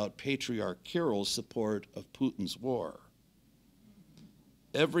words about Patriarch Kirill's support of Putin's war.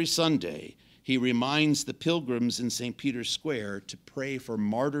 Every Sunday, he reminds the pilgrims in St. Peter's Square to pray for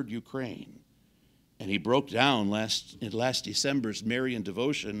martyred Ukraine. And he broke down in last December's Marian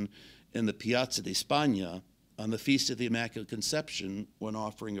devotion in the Piazza di Spagna on the Feast of the Immaculate Conception when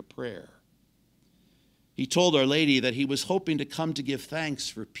offering a prayer. He told Our Lady that he was hoping to come to give thanks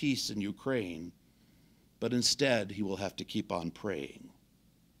for peace in Ukraine, but instead he will have to keep on praying.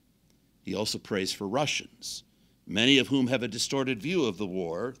 He also prays for Russians, many of whom have a distorted view of the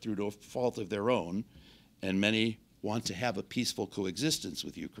war through no fault of their own, and many want to have a peaceful coexistence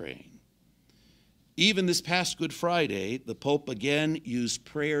with Ukraine. Even this past Good Friday, the Pope again used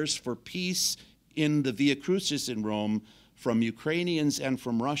prayers for peace in the Via Crucis in Rome from Ukrainians and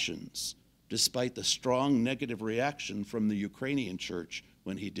from Russians, despite the strong negative reaction from the Ukrainian church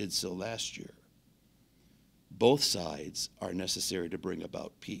when he did so last year. Both sides are necessary to bring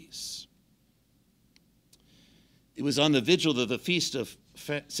about peace. It was on the vigil of the Feast of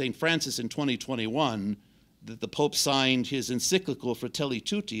St. Francis in 2021 that the Pope signed his encyclical Fratelli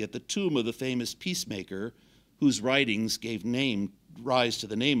Tutti at the tomb of the famous peacemaker whose writings gave rise to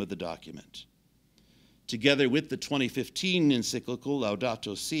the name of the document. Together with the 2015 encyclical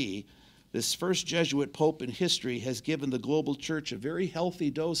Laudato Si, this first Jesuit Pope in history has given the global church a very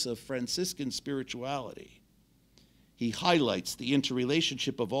healthy dose of Franciscan spirituality. He highlights the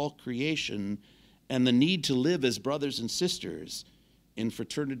interrelationship of all creation and the need to live as brothers and sisters in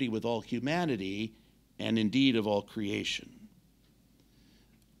fraternity with all humanity and indeed of all creation.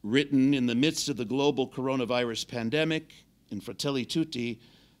 Written in the midst of the global coronavirus pandemic, in Fratelli Tutti,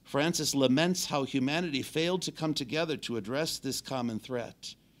 Francis laments how humanity failed to come together to address this common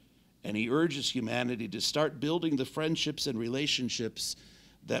threat, and he urges humanity to start building the friendships and relationships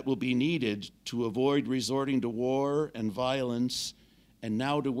that will be needed to avoid resorting to war and violence, and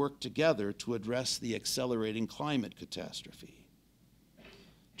now to work together to address the accelerating climate catastrophe.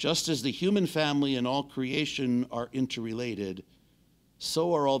 Just as the human family and all creation are interrelated,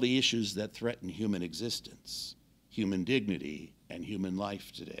 so are all the issues that threaten human existence, human dignity, and human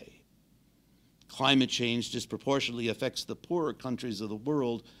life today. Climate change disproportionately affects the poorer countries of the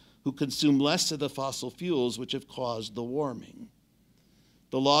world who consume less of the fossil fuels which have caused the warming.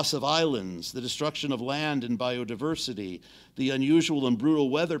 The loss of islands, the destruction of land and biodiversity, the unusual and brutal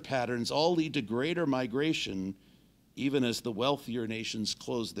weather patterns all lead to greater migration, even as the wealthier nations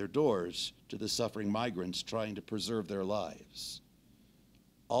close their doors to the suffering migrants trying to preserve their lives.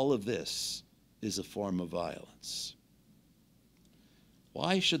 All of this is a form of violence.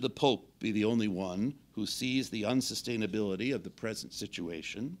 Why should the Pope be the only one who sees the unsustainability of the present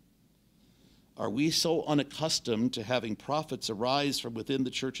situation? Are we so unaccustomed to having prophets arise from within the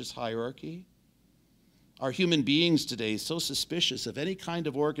church's hierarchy? Are human beings today so suspicious of any kind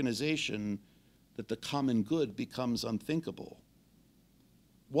of organization that the common good becomes unthinkable?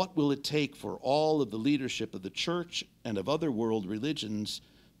 What will it take for all of the leadership of the church and of other world religions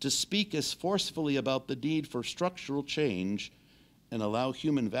to speak as forcefully about the need for structural change and allow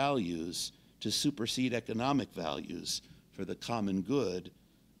human values to supersede economic values for the common good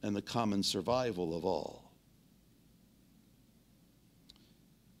and the common survival of all?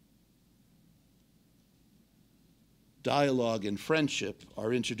 Dialogue and friendship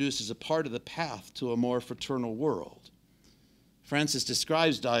are introduced as a part of the path to a more fraternal world. Francis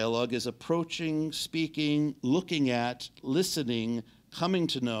describes dialogue as approaching, speaking, looking at, listening, coming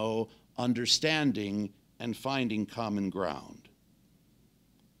to know, understanding, and finding common ground.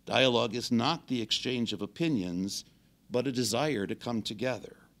 Dialogue is not the exchange of opinions, but a desire to come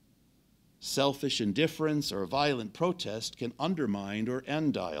together. Selfish indifference or violent protest can undermine or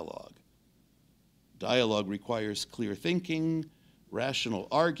end dialogue. Dialogue requires clear thinking, rational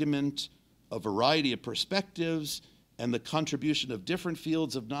argument, a variety of perspectives, and the contribution of different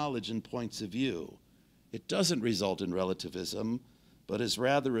fields of knowledge and points of view. It doesn't result in relativism, but is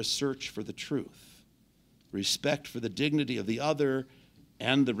rather a search for the truth, respect for the dignity of the other,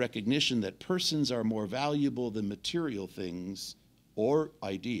 and the recognition that persons are more valuable than material things or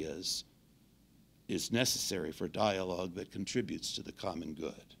ideas is necessary for dialogue that contributes to the common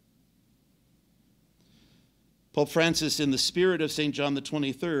good. Pope Francis, in the spirit of St. John the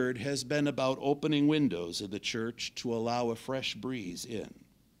 23rd, has been about opening windows in the church to allow a fresh breeze in.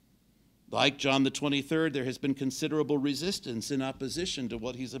 Like John the 23rd, there has been considerable resistance in opposition to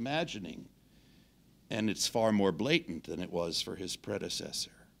what he's imagining, and it's far more blatant than it was for his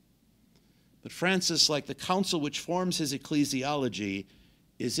predecessor. But Francis, like the council which forms his ecclesiology,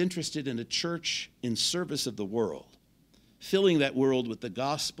 is interested in a church in service of the world, filling that world with the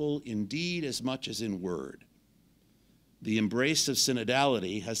gospel in deed as much as in word. The embrace of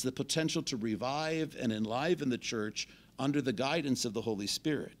synodality has the potential to revive and enliven the church under the guidance of the Holy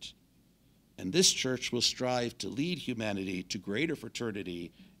Spirit. And this church will strive to lead humanity to greater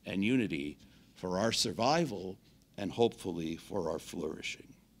fraternity and unity for our survival and hopefully for our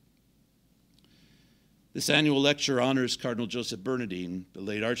flourishing. This annual lecture honors Cardinal Joseph Bernardin, the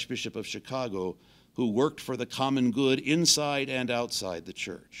late Archbishop of Chicago, who worked for the common good inside and outside the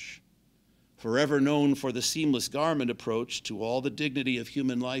church. Forever known for the seamless garment approach to all the dignity of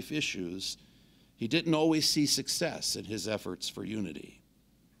human life issues, he didn't always see success in his efforts for unity.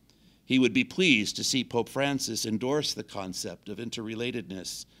 He would be pleased to see Pope Francis endorse the concept of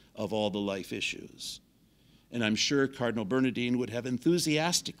interrelatedness of all the life issues. And I'm sure Cardinal Bernardin would have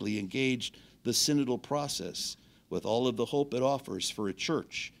enthusiastically engaged the synodal process with all of the hope it offers for a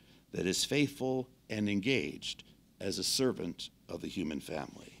church that is faithful and engaged as a servant of the human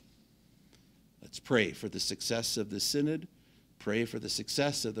family. Let's pray for the success of the synod, pray for the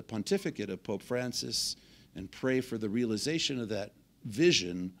success of the pontificate of Pope Francis, and pray for the realization of that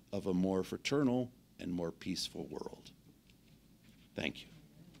vision of a more fraternal and more peaceful world. Thank you.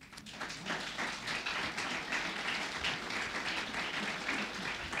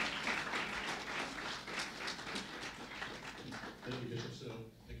 Thank you, Bishop Stowe.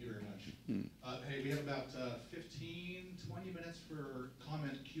 Thank you very much. Hey, we have about 15, 20 minutes for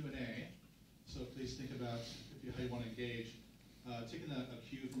comment Q&A. So please think about how you want to engage. Taking a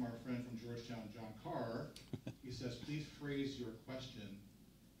cue from our friend from Georgetown, John Carr, he says, please phrase your question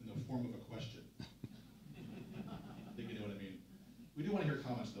in the form of a question. I think you know what I mean. We do want to hear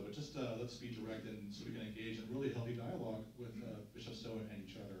comments, though, but just let's be direct and so we can engage in really healthy dialogue with Bishop Stowe and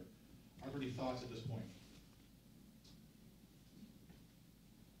each other. Are there any thoughts at this point?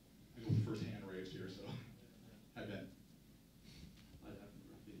 I go with the first hand raised here, so. Hi, Ben.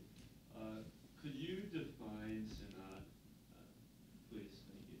 Could you define synod, please?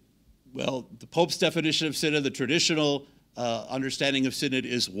 Thank you. Well, the Pope's definition of synod, the traditional understanding of synod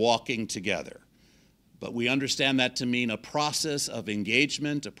is walking together. But we understand that to mean a process of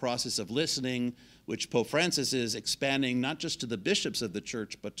engagement, a process of listening, which Pope Francis is expanding not just to the bishops of the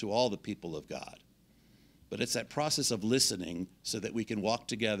church, but to all the people of God. But it's that process of listening so that we can walk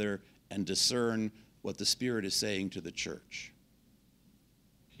together and discern what the Spirit is saying to the church.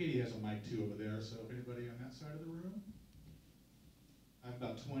 Katie has a mic too over there, so if anybody on that side of the room? I have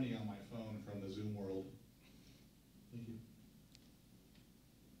about 20 on my phone from the Zoom world. Thank you.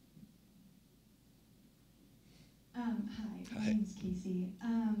 Hi, my name's Casey.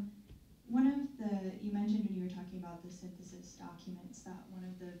 You mentioned when you were talking about the synthesis documents that one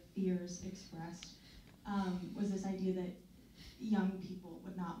of the fears expressed was this idea that young people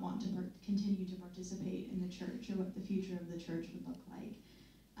would not want to continue to participate in the church or what the future of the church would look like.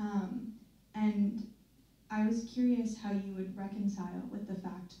 And I was curious how you would reconcile with the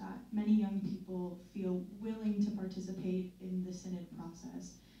fact that many young people feel willing to participate in the synod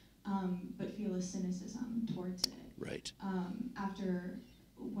process, but feel a cynicism towards it. Right. After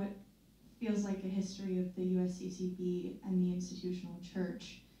what feels like a history of the USCCB and the institutional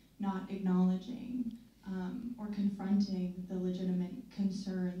church not acknowledging or confronting the legitimate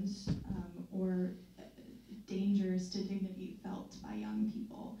concerns or dangers to dignity felt by young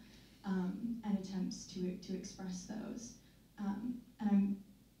people and attempts to express those. And I'm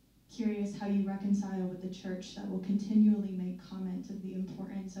curious how you reconcile with the church that will continually make comment of the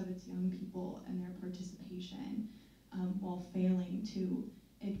importance of its young people and their participation while failing to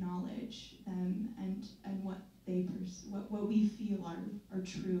acknowledge them and what what we feel are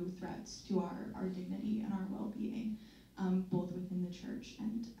true threats to our dignity and our well-being, both within the church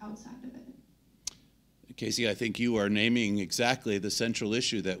and outside of it. Casey, I think you are naming exactly the central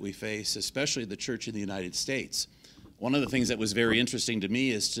issue that we face, especially the church in the United States. One of the things that was very interesting to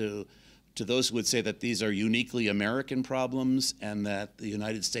me is to those who would say that these are uniquely American problems and that the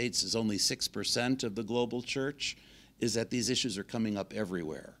United States is only 6% of the global church, is that these issues are coming up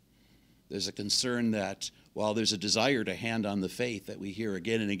everywhere. There's a concern that while there's a desire to hand on the faith that we hear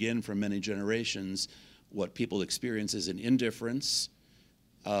again and again from many generations, what people experience is an indifference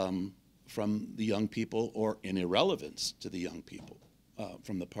from the young people or an irrelevance to the young people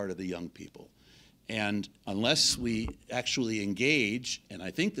from the part of the young people. And unless we actually engage, and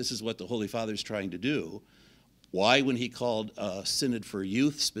I think this is what the Holy Father is trying to do, Why, when he called a synod for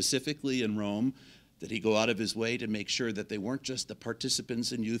youth specifically in Rome, did he go out of his way to make sure that they weren't just the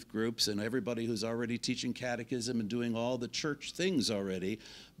participants in youth groups and everybody who's already teaching catechism and doing all the church things already,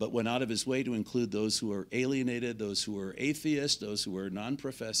 but went out of his way to include those who are alienated, those who are atheists, those who are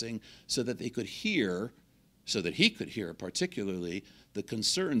non-professing, so that they could hear, so that he could hear particularly the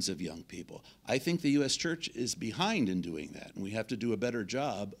concerns of young people. I think the U.S. Church is behind in doing that, and we have to do a better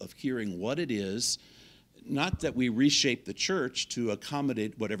job of hearing what it is. Not that we reshape the church to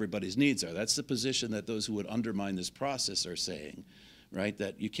accommodate what everybody's needs are. That's the position that those who would undermine this process are saying, right?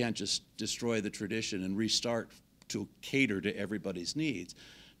 That you can't just destroy the tradition and restart to cater to everybody's needs.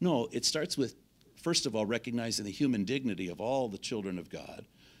 No, it starts with, first of all, recognizing the human dignity of all the children of God.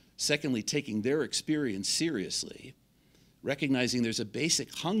 Secondly, taking their experience seriously, recognizing there's a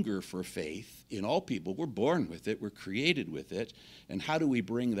basic hunger for faith in all people. We're born with it, we're created with it, and how do we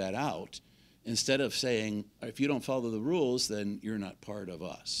bring that out? Instead of saying, if you don't follow the rules, then you're not part of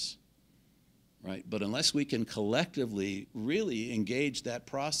us, right? But unless we can collectively really engage that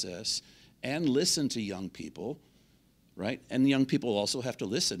process and listen to young people, right? And young people also have to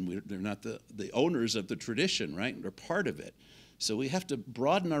listen. They're not the owners of the tradition, right? They're part of it. So we have to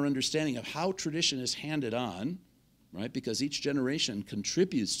broaden our understanding of how tradition is handed on, right? Because each generation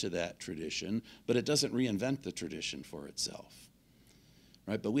contributes to that tradition, but it doesn't reinvent the tradition for itself.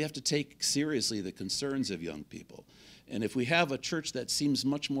 Right? But we have to take seriously the concerns of young people. And if we have a church that seems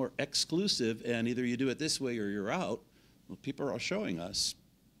much more exclusive and either you do it this way or you're out, well, people are showing us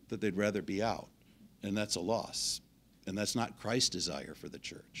that they'd rather be out. And that's a loss. And that's not Christ's desire for the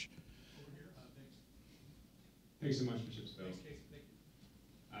church. Over here, thanks. Thanks so much, Bishop Stowe. Thanks, Casey. Thank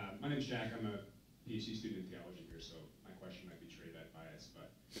you. My name's Jack. I'm a PhD student in theology here, so my question might betray that bias.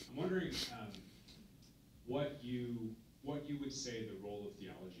 But I'm wondering what you would say the role of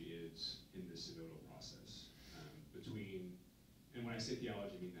theology is in the synodal process between, and when I say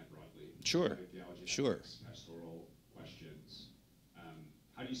theology, I mean that broadly. Sure. Theology, Sure. ethics, pastoral questions.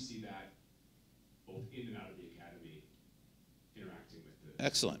 How do you see that both in and out of the academy interacting with the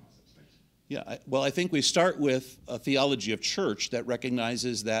Excellent. process? Thanks. Yeah, well, I think we start with a theology of church that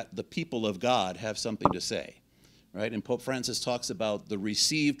recognizes that the people of God have something to say, right? And Pope Francis talks about the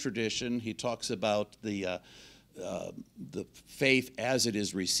received tradition. He talks about the faith as it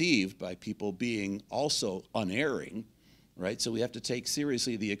is received by people being also unerring, right? So we have to take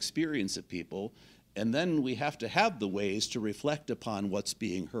seriously the experience of people, and then we have to have the ways to reflect upon what's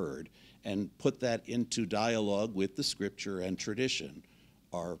being heard and put that into dialogue with the scripture and tradition,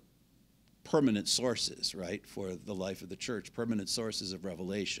 our permanent sources, right, for the life of the church, permanent sources of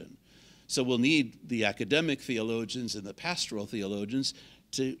revelation. So we'll need the academic theologians and the pastoral theologians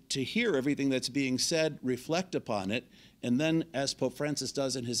to hear everything that's being said, reflect upon it, and then, as Pope Francis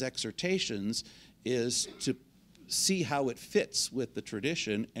does in his exhortations, is to see how it fits with the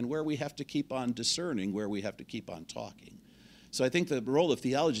tradition and where we have to keep on discerning, where we have to keep on talking. So I think the role of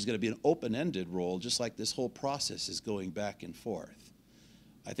theology is going to be an open-ended role, just like this whole process is going back and forth.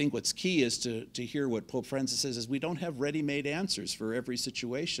 I think what's key is to hear what Pope Francis says is we don't have ready-made answers for every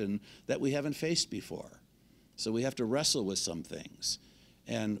situation that we haven't faced before. So we have to wrestle with some things.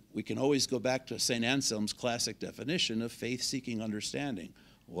 And we can always go back to St. Anselm's classic definition of faith-seeking understanding.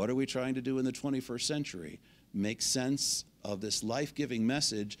 What are we trying to do in the 21st century? Make sense of this life-giving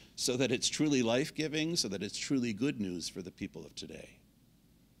message so that it's truly life-giving, so that it's truly good news for the people of today.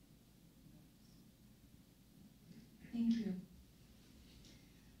 Thank you.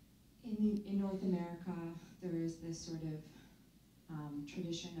 In North America, there is this sort of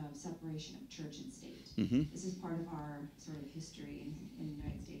tradition of separation of church and state. Mm-hmm. This is part of our sort of history in the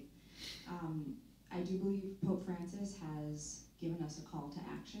United States. I do believe Pope Francis has given us a call to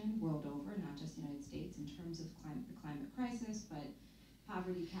action world over, not just the United States, in terms of the climate crisis, but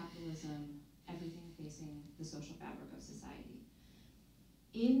poverty, capitalism, everything facing the social fabric of society.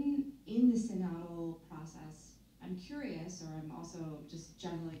 In the synodal process, I'm curious, or I'm also just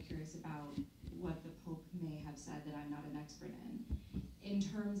generally curious about what the Pope may have said that I'm not an expert in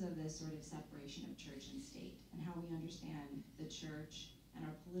terms of this sort of separation of church and state, and how we understand the church and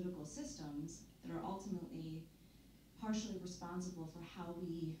our political systems that are ultimately partially responsible for how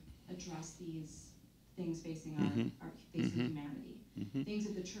we address these things facing our humanity. Mm-hmm. Things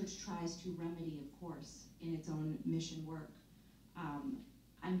that the church tries to remedy, of course, in its own mission work.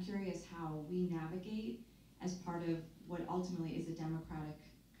 I'm curious how we navigate as part of what ultimately is a democratic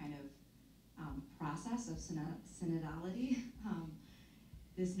kind of process of synodality,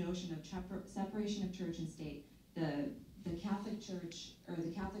 this notion of separation of church and state. The Catholic Church, or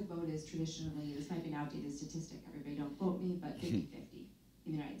the Catholic vote is traditionally, this might be an outdated statistic, everybody don't quote me, but 50-50 in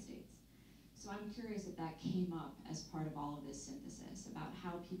the United States. So I'm curious if that came up as part of all of this synthesis about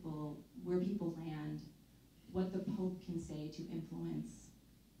how people, where people land, what the Pope can say to influence,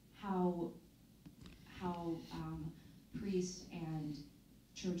 how priests and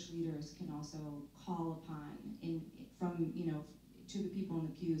church leaders can also call upon to the people in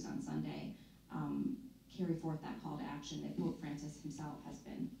the pews on Sunday, carry forth that call to action that Pope Francis himself has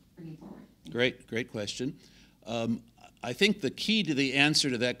been bringing forward. Great question. I think the key to the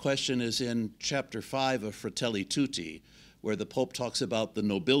answer to that question is in chapter 5 of Fratelli Tutti, where the Pope talks about the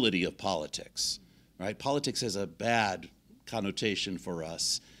nobility of politics. Right? Politics has a bad connotation for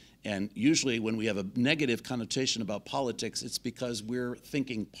us. And usually when we have a negative connotation about politics, it's because we're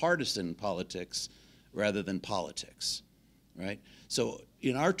thinking partisan politics rather than politics. Right? So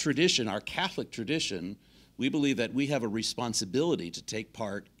in our tradition, our Catholic tradition, we believe that we have a responsibility to take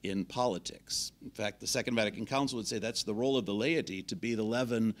part in politics. In fact, the Second Vatican Council would say that's the role of the laity, to be the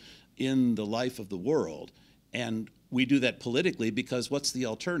leaven in the life of the world. And we do that politically because what's the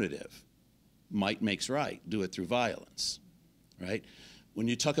alternative? Might makes right. Do it through violence, right? When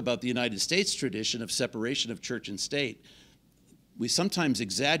you talk about the United States tradition of separation of church and state, we sometimes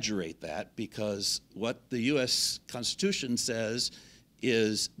exaggerate that because what the U.S. Constitution says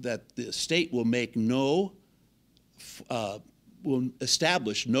is that the state will make will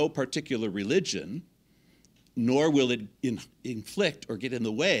establish no particular religion, nor will it inflict or get in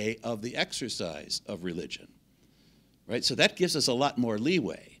the way of the exercise of religion, right? So that gives us a lot more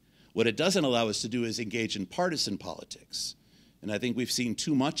leeway. What it doesn't allow us to do is engage in partisan politics. And I think we've seen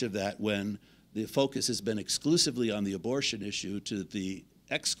too much of that when the focus has been exclusively on the abortion issue to the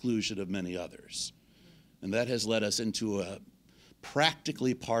exclusion of many others. And that has led us into a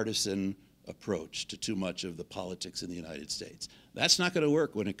practically partisan approach to too much of the politics in the United States. That's not going to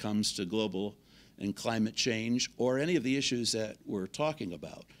work when it comes to global and climate change or any of the issues that we're talking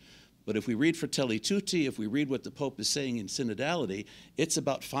about. But if we read Fratelli Tutti, if we read what the Pope is saying in synodality, it's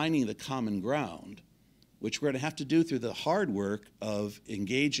about finding the common ground, which we're going to have to do through the hard work of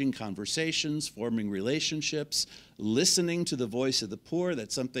engaging conversations, forming relationships, listening to the voice of the poor.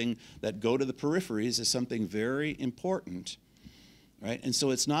 That's something that go to the peripheries is something very important. Right? And so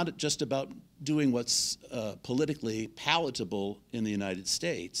it's not just about doing what's politically palatable in the United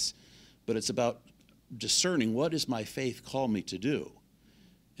States, but it's about discerning what does my faith call me to do.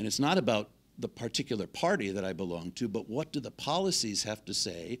 And it's not about the particular party that I belong to, but what do the policies have to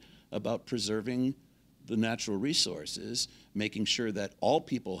say about preserving the natural resources, making sure that all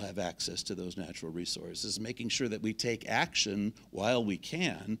people have access to those natural resources, making sure that we take action while we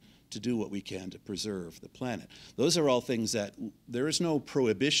can to do what we can to preserve the planet. Those are all things that there is no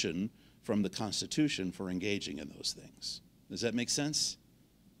prohibition from the Constitution for engaging in those things. Does that make sense?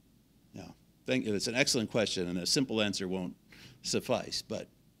 Yeah. Thank you. It's an excellent question, and a simple answer won't suffice, but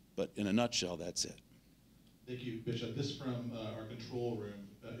in a nutshell, that's it. Thank you, Bishop. This from our control room.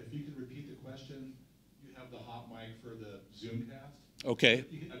 If you could repeat the question, you have the hot mic for the Zoomcast. Okay.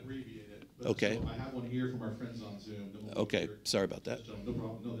 You can abbreviate it. Okay. So I have one here from our friends on Zoom. Okay. Sorry about that. No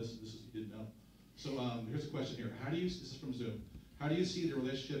problem. No, this is you didn't know. So here's a question here. This is from Zoom. How do you see the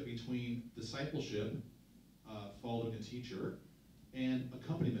relationship between discipleship, following a teacher, and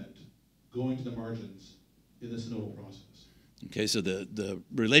accompaniment, going to the margins in the synodal process? Okay, so the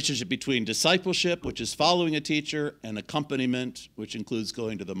relationship between discipleship, which is following a teacher, and accompaniment, which includes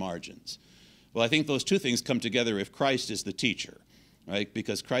going to the margins. Well, I think those two things come together if Christ is the teacher, right?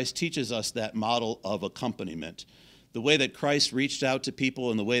 Because Christ teaches us that model of accompaniment. The way that Christ reached out to people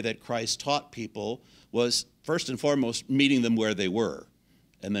and the way that Christ taught people was, first and foremost, meeting them where they were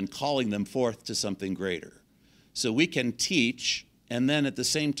and then calling them forth to something greater. So we can teach, and then at the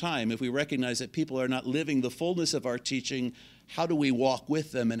same time, if we recognize that people are not living the fullness of our teaching, how do we walk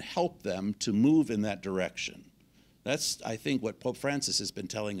with them and help them to move in that direction? That's, I think, what Pope Francis has been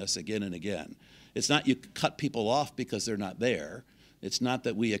telling us again and again. It's not you cut people off because they're not there. It's not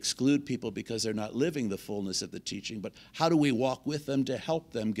that we exclude people because they're not living the fullness of the teaching, but how do we walk with them to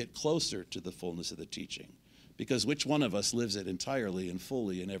help them get closer to the fullness of the teaching? Because which one of us lives it entirely and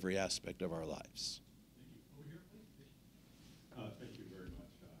fully in every aspect of our lives? Thank you very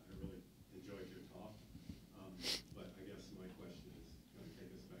much. I really enjoyed your talk. But I guess my question is going to take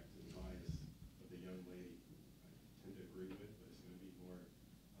us back to the bias of the young lady, who I tend to agree with, but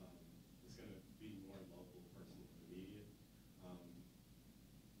it's going to be more local, personal, and immediate.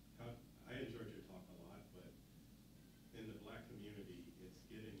 I enjoyed your talk a lot, but in the Black community, it's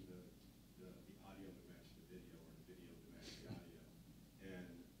getting the audio to match the video or the video to match the audio. And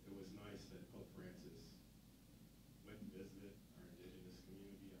it was nice that Pope Francis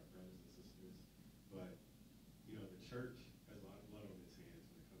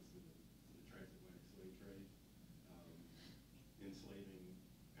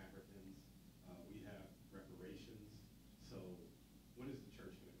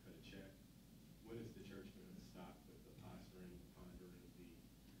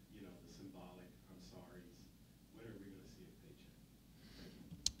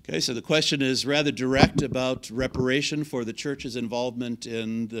Okay, so the question is rather direct about reparation for the church's involvement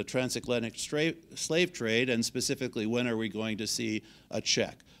in the transatlantic slave trade, and specifically, when are we going to see a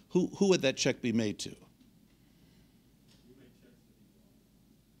check? Who would that check be made to?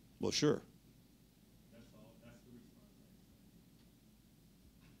 Well, sure.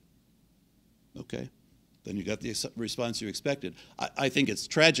 Okay, then you got the response you expected. I think it's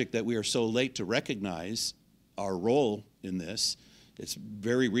tragic that we are so late to recognize our role in this. It's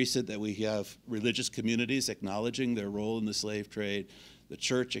very recent that we have religious communities acknowledging their role in the slave trade, the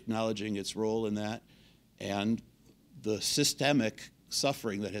church acknowledging its role in that, and the systemic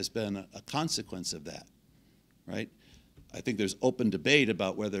suffering that has been a consequence of that, right? I think there's open debate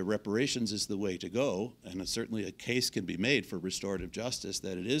about whether reparations is the way to go, and certainly a case can be made for restorative justice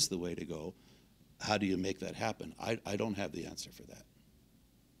that it is the way to go. How do you make that happen? I don't have the answer for that.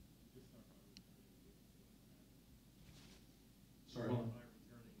 Sorry.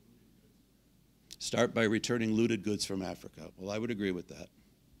 Start by returning looted goods from Africa. Well, I would agree with that.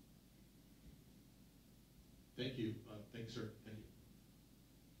 Thank you. Thank you, sir. Thank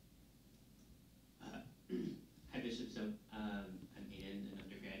you. Hi, Bishop. So I'm Aiden, an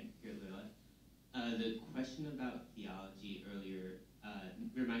undergrad here at Loyola. The question about theology earlier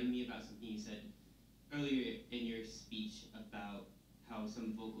reminded me about something you said earlier in your speech about how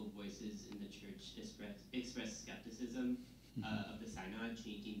some vocal voices in the church express skepticism of the synod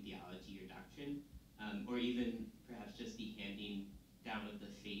changing theology or doctrine, or even perhaps just the handing down of the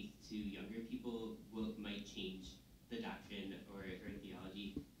faith to younger people might change the doctrine or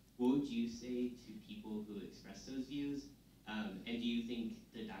theology. What would you say to people who express those views? And do you think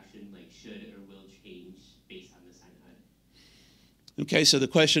the doctrine should or will change based on the synod? Okay, so the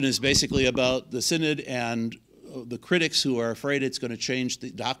question is basically about the synod and the critics who are afraid it's going to change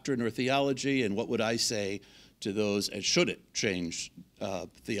the doctrine or theology, and what would I say to those, and should it change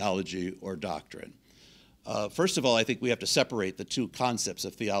theology or doctrine? First of all, I think we have to separate the two concepts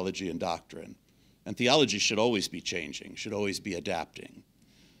of theology and doctrine. And theology should always be changing, should always be adapting.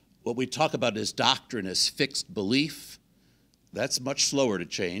 What we talk about as doctrine as fixed belief, that's much slower to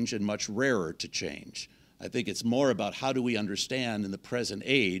change and much rarer to change. I think it's more about how do we understand in the present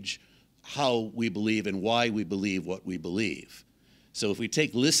age how we believe and why we believe what we believe. So if we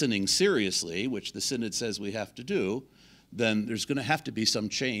take listening seriously, which the Synod says we have to do, then there's going to have to be some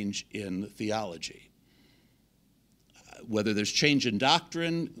change in theology. Whether there's change in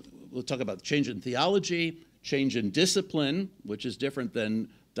doctrine, we'll talk about change in theology, change in discipline, which is different than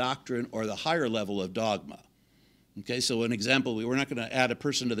doctrine, or the higher level of dogma. Okay, so an example, we're not going to add a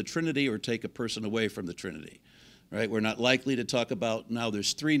person to the Trinity or take a person away from the Trinity. Right? We're not likely to talk about now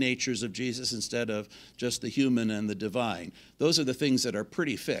there's three natures of Jesus instead of just the human and the divine. Those are the things that are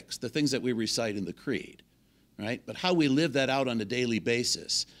pretty fixed, the things that we recite in the creed. Right? But how we live that out on a daily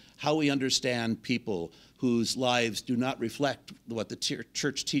basis, how we understand people whose lives do not reflect what the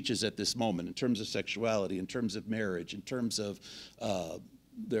church teaches at this moment in terms of sexuality, in terms of marriage, in terms of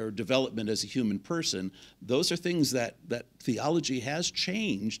their development as a human person, those are things that theology has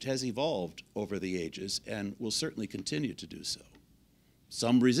changed, has evolved over the ages, and will certainly continue to do so.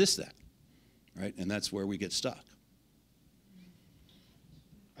 Some resist that, right? And that's where we get stuck.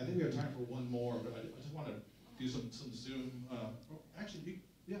 I think we have time for one more, but I just want to do some Zoom. Actually,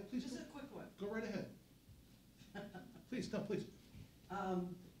 yeah, please. Just a quick one. Go right ahead. Please, no, please.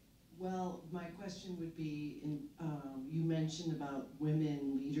 Well, my question would be, you mentioned about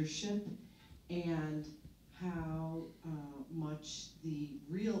women leadership and how much the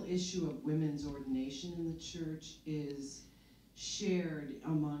real issue of women's ordination in the church is shared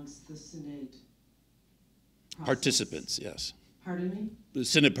amongst the synod process. Participants, yes. Pardon me? The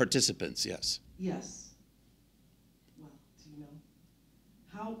synod participants, yes. Yes. Well, do you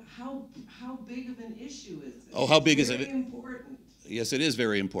know? How big of an issue is it? Oh, how big is it? Very important. Yes, it is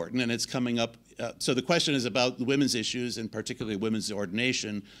very important, and it's coming up. So the question is about the women's issues, and particularly women's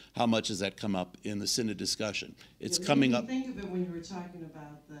ordination. How much does that come up in the synod discussion? It's coming up. Think of it when you were talking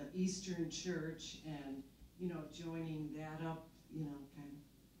about the Eastern Church and, joining that up, kind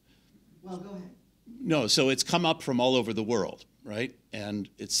of. Well, go ahead. No, so it's come up from all over the world, right? And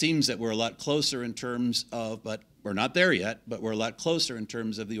it seems that we're a lot closer in terms of, but we're not there yet, but we're a lot closer in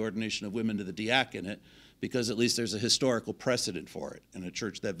terms of the ordination of women to the diaconate, because at least there's a historical precedent for it in a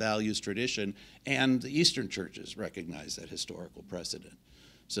church that values tradition, and the Eastern churches recognize that historical precedent.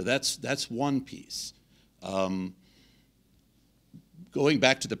 So that's one piece. Going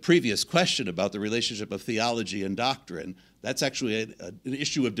back to the previous question about the relationship of theology and doctrine, that's actually an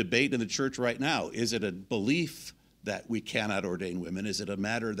issue of debate in the church right now. Is it a belief that we cannot ordain women? Is it a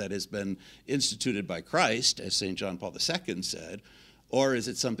matter that has been instituted by Christ, as St. John Paul II said? Or is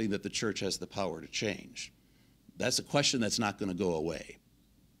it something that the church has the power to change? That's a question that's not going to go away.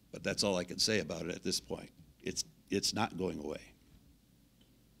 But that's all I can say about it at this point. It's not going away.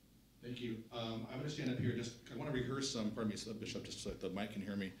 Thank you. I'm going to stand up here. I want to rehearse some, pardon me, so Bishop, just so the mic can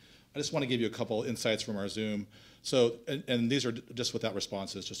hear me. I just want to give you a couple insights from our Zoom. So, and these are just without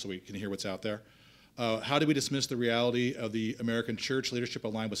responses, just so we can hear what's out there. How do we dismiss the reality of the American church leadership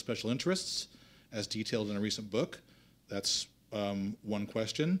aligned with special interests, as detailed in a recent book? That's one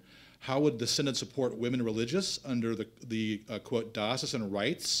question. How would the Synod support women religious under the quote, diocesan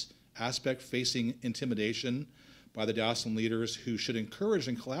rights aspect facing intimidation by the diocesan leaders who should encourage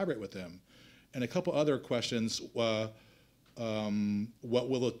and collaborate with them? And a couple other questions. What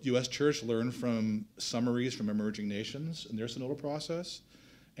will the U.S. Church learn from summaries from emerging nations in their synodal process?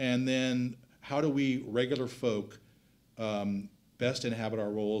 And then how do we regular folk best inhabit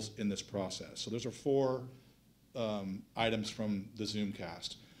our roles in this process? So those are four items from the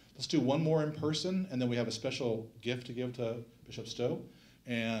Zoomcast. Let's do one more in person, and then we have a special gift to give to Bishop Stowe.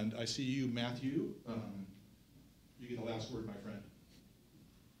 And I see you, Matthew. You get the last word, my friend.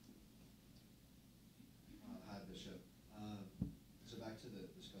 Hi, Bishop. So back to the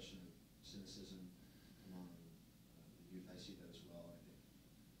discussion of cynicism among the youth, I see that as well. I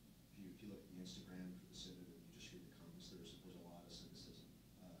think if you look at the Instagram for the Synod and you just read the comments, there's a lot of cynicism.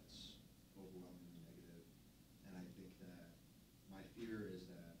 It's overwhelmingly negative. And I think that my fear is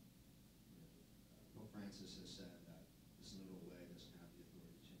that Pope Francis has said that the synodal way doesn't have the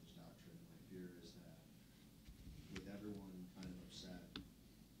authority to change doctrine. My fear is that with everyone kind of upset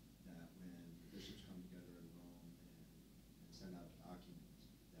that when the bishops come together in Rome and send out a document,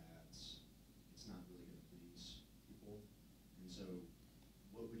 that it's not really going to please people. And so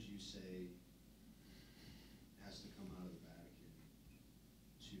what would you say has to come out of the Vatican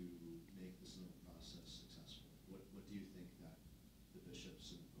to make the synodal process successful? What do you think that the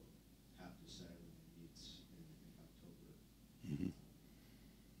bishops and the Pope have to say when they meet in October? Mm-hmm.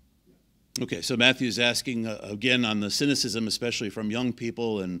 Okay, so Matthew's asking again on the cynicism, especially from young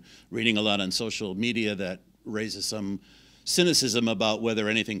people, and reading a lot on social media that raises some cynicism about whether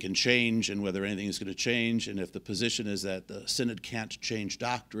anything can change and whether anything is going to change. And if the position is that the Synod can't change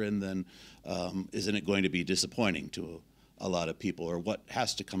doctrine, then isn't it going to be disappointing to a lot of people, or what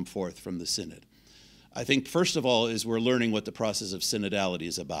has to come forth from the Synod? I think first of all is we're learning what the process of synodality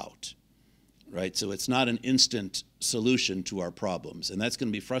is about. Right? So it's not an instant solution to our problems. And that's going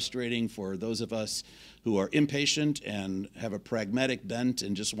to be frustrating for those of us who are impatient and have a pragmatic bent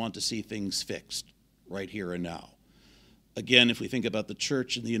and just want to see things fixed right here and now. Again, if we think about the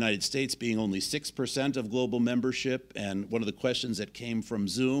church in the United States being only 6% of global membership, and one of the questions that came from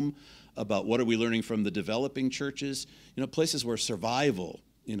Zoom about what are we learning from the developing churches, places where survival,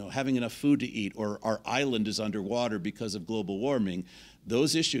 having enough food to eat, or our island is underwater because of global warming,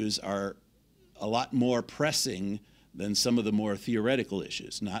 those issues are a lot more pressing than some of the more theoretical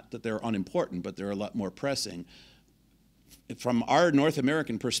issues. Not that they're unimportant, but they're a lot more pressing. From our North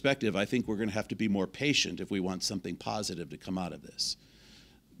American perspective, I think we're going to have to be more patient if we want something positive to come out of this.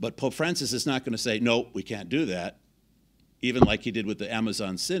 But Pope Francis is not going to say, no, we can't do that. Even like he did with the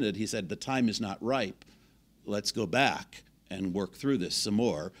Amazon Synod, he said, the time is not ripe. Let's go back and work through this some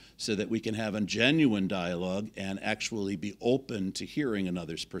more so that we can have a genuine dialogue and actually be open to hearing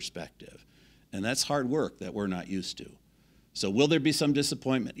another's perspective. And that's hard work that we're not used to. So will there be some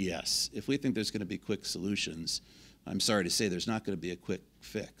disappointment? Yes. If we think there's going to be quick solutions, I'm sorry to say there's not going to be a quick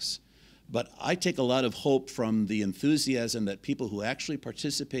fix. But I take a lot of hope from the enthusiasm that people who actually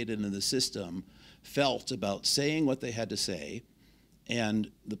participated in the system felt about saying what they had to say. And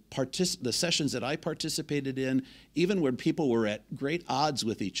the sessions that I participated in, even when people were at great odds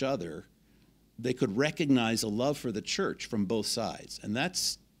with each other, they could recognize a love for the church from both sides. And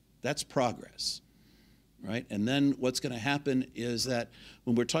that's progress, right? And then what's going to happen is that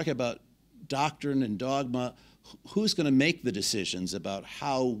when we're talking about doctrine and dogma, who's going to make the decisions about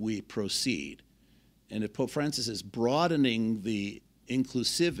how we proceed? And if Pope Francis is broadening the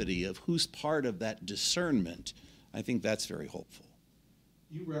inclusivity of who's part of that discernment, I think that's very hopeful.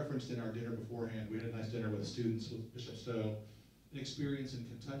 You referenced in our dinner beforehand, we had a nice dinner with students with Bishop Stowe, an experience in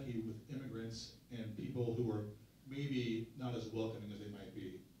Kentucky with immigrants and people who were maybe not as welcoming as they might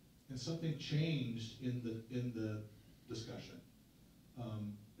be. And something changed in the discussion.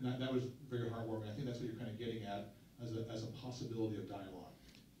 And that was very heartwarming. I think that's what you're kind of getting at as a possibility of dialogue.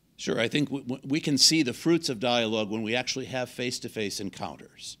 Sure, I think we can see the fruits of dialogue when we actually have face-to-face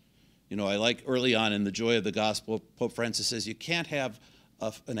encounters. I like early on in The Joy of the Gospel, Pope Francis says you can't have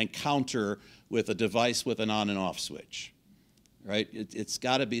an encounter with a device with an on and off switch. right? It's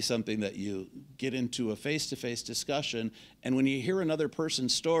got to be something that you get into a face-to-face discussion, and when you hear another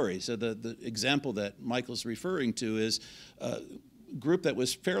person's story, so the example that Michael's referring to is a group that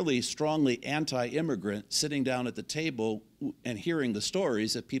was fairly strongly anti-immigrant sitting down at the table and hearing the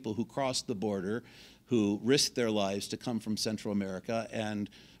stories of people who crossed the border, who risked their lives to come from Central America, and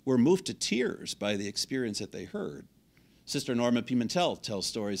were moved to tears by the experience that they heard. Sister Norma Pimentel tells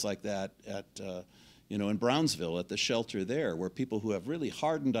stories like that at in Brownsville at the shelter there, where people who have really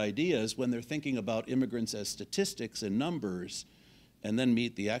hardened ideas when they're thinking about immigrants as statistics and numbers, and then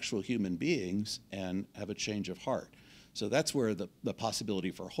meet the actual human beings and have a change of heart. So that's where the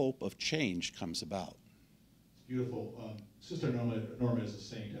possibility for hope of change comes about. It's beautiful. Sister Norma is a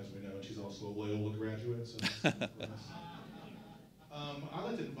saint, as we know, and she's also a Loyola graduate. So that's for us. I'd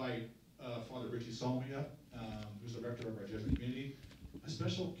like to invite Father Richie Salmi up, who's the rector of our Jesuit community. A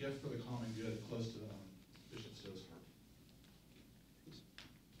special gift for the common good, close to Bishop Stowe's heart.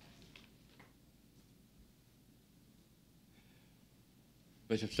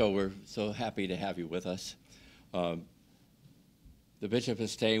 Bishop Stowe, we're so happy to have you with us. The bishop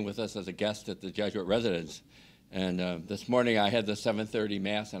is staying with us as a guest at the Jesuit residence. And this morning I had the 7:30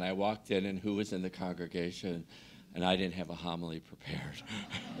 Mass, and I walked in, and who was in the congregation? And I didn't have a homily prepared.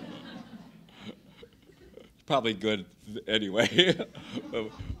 Probably good anyway. Well,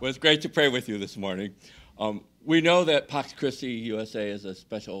 it's great to pray with you this morning. We know that Pax Christi USA is a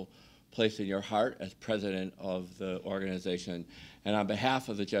special place in your heart as president of the organization. And on behalf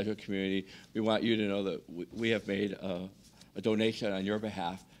of the Jesuit community, we want you to know that we have made a donation on your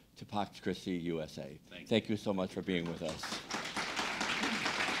behalf to Pax Christi USA. Thank you so much for being with us.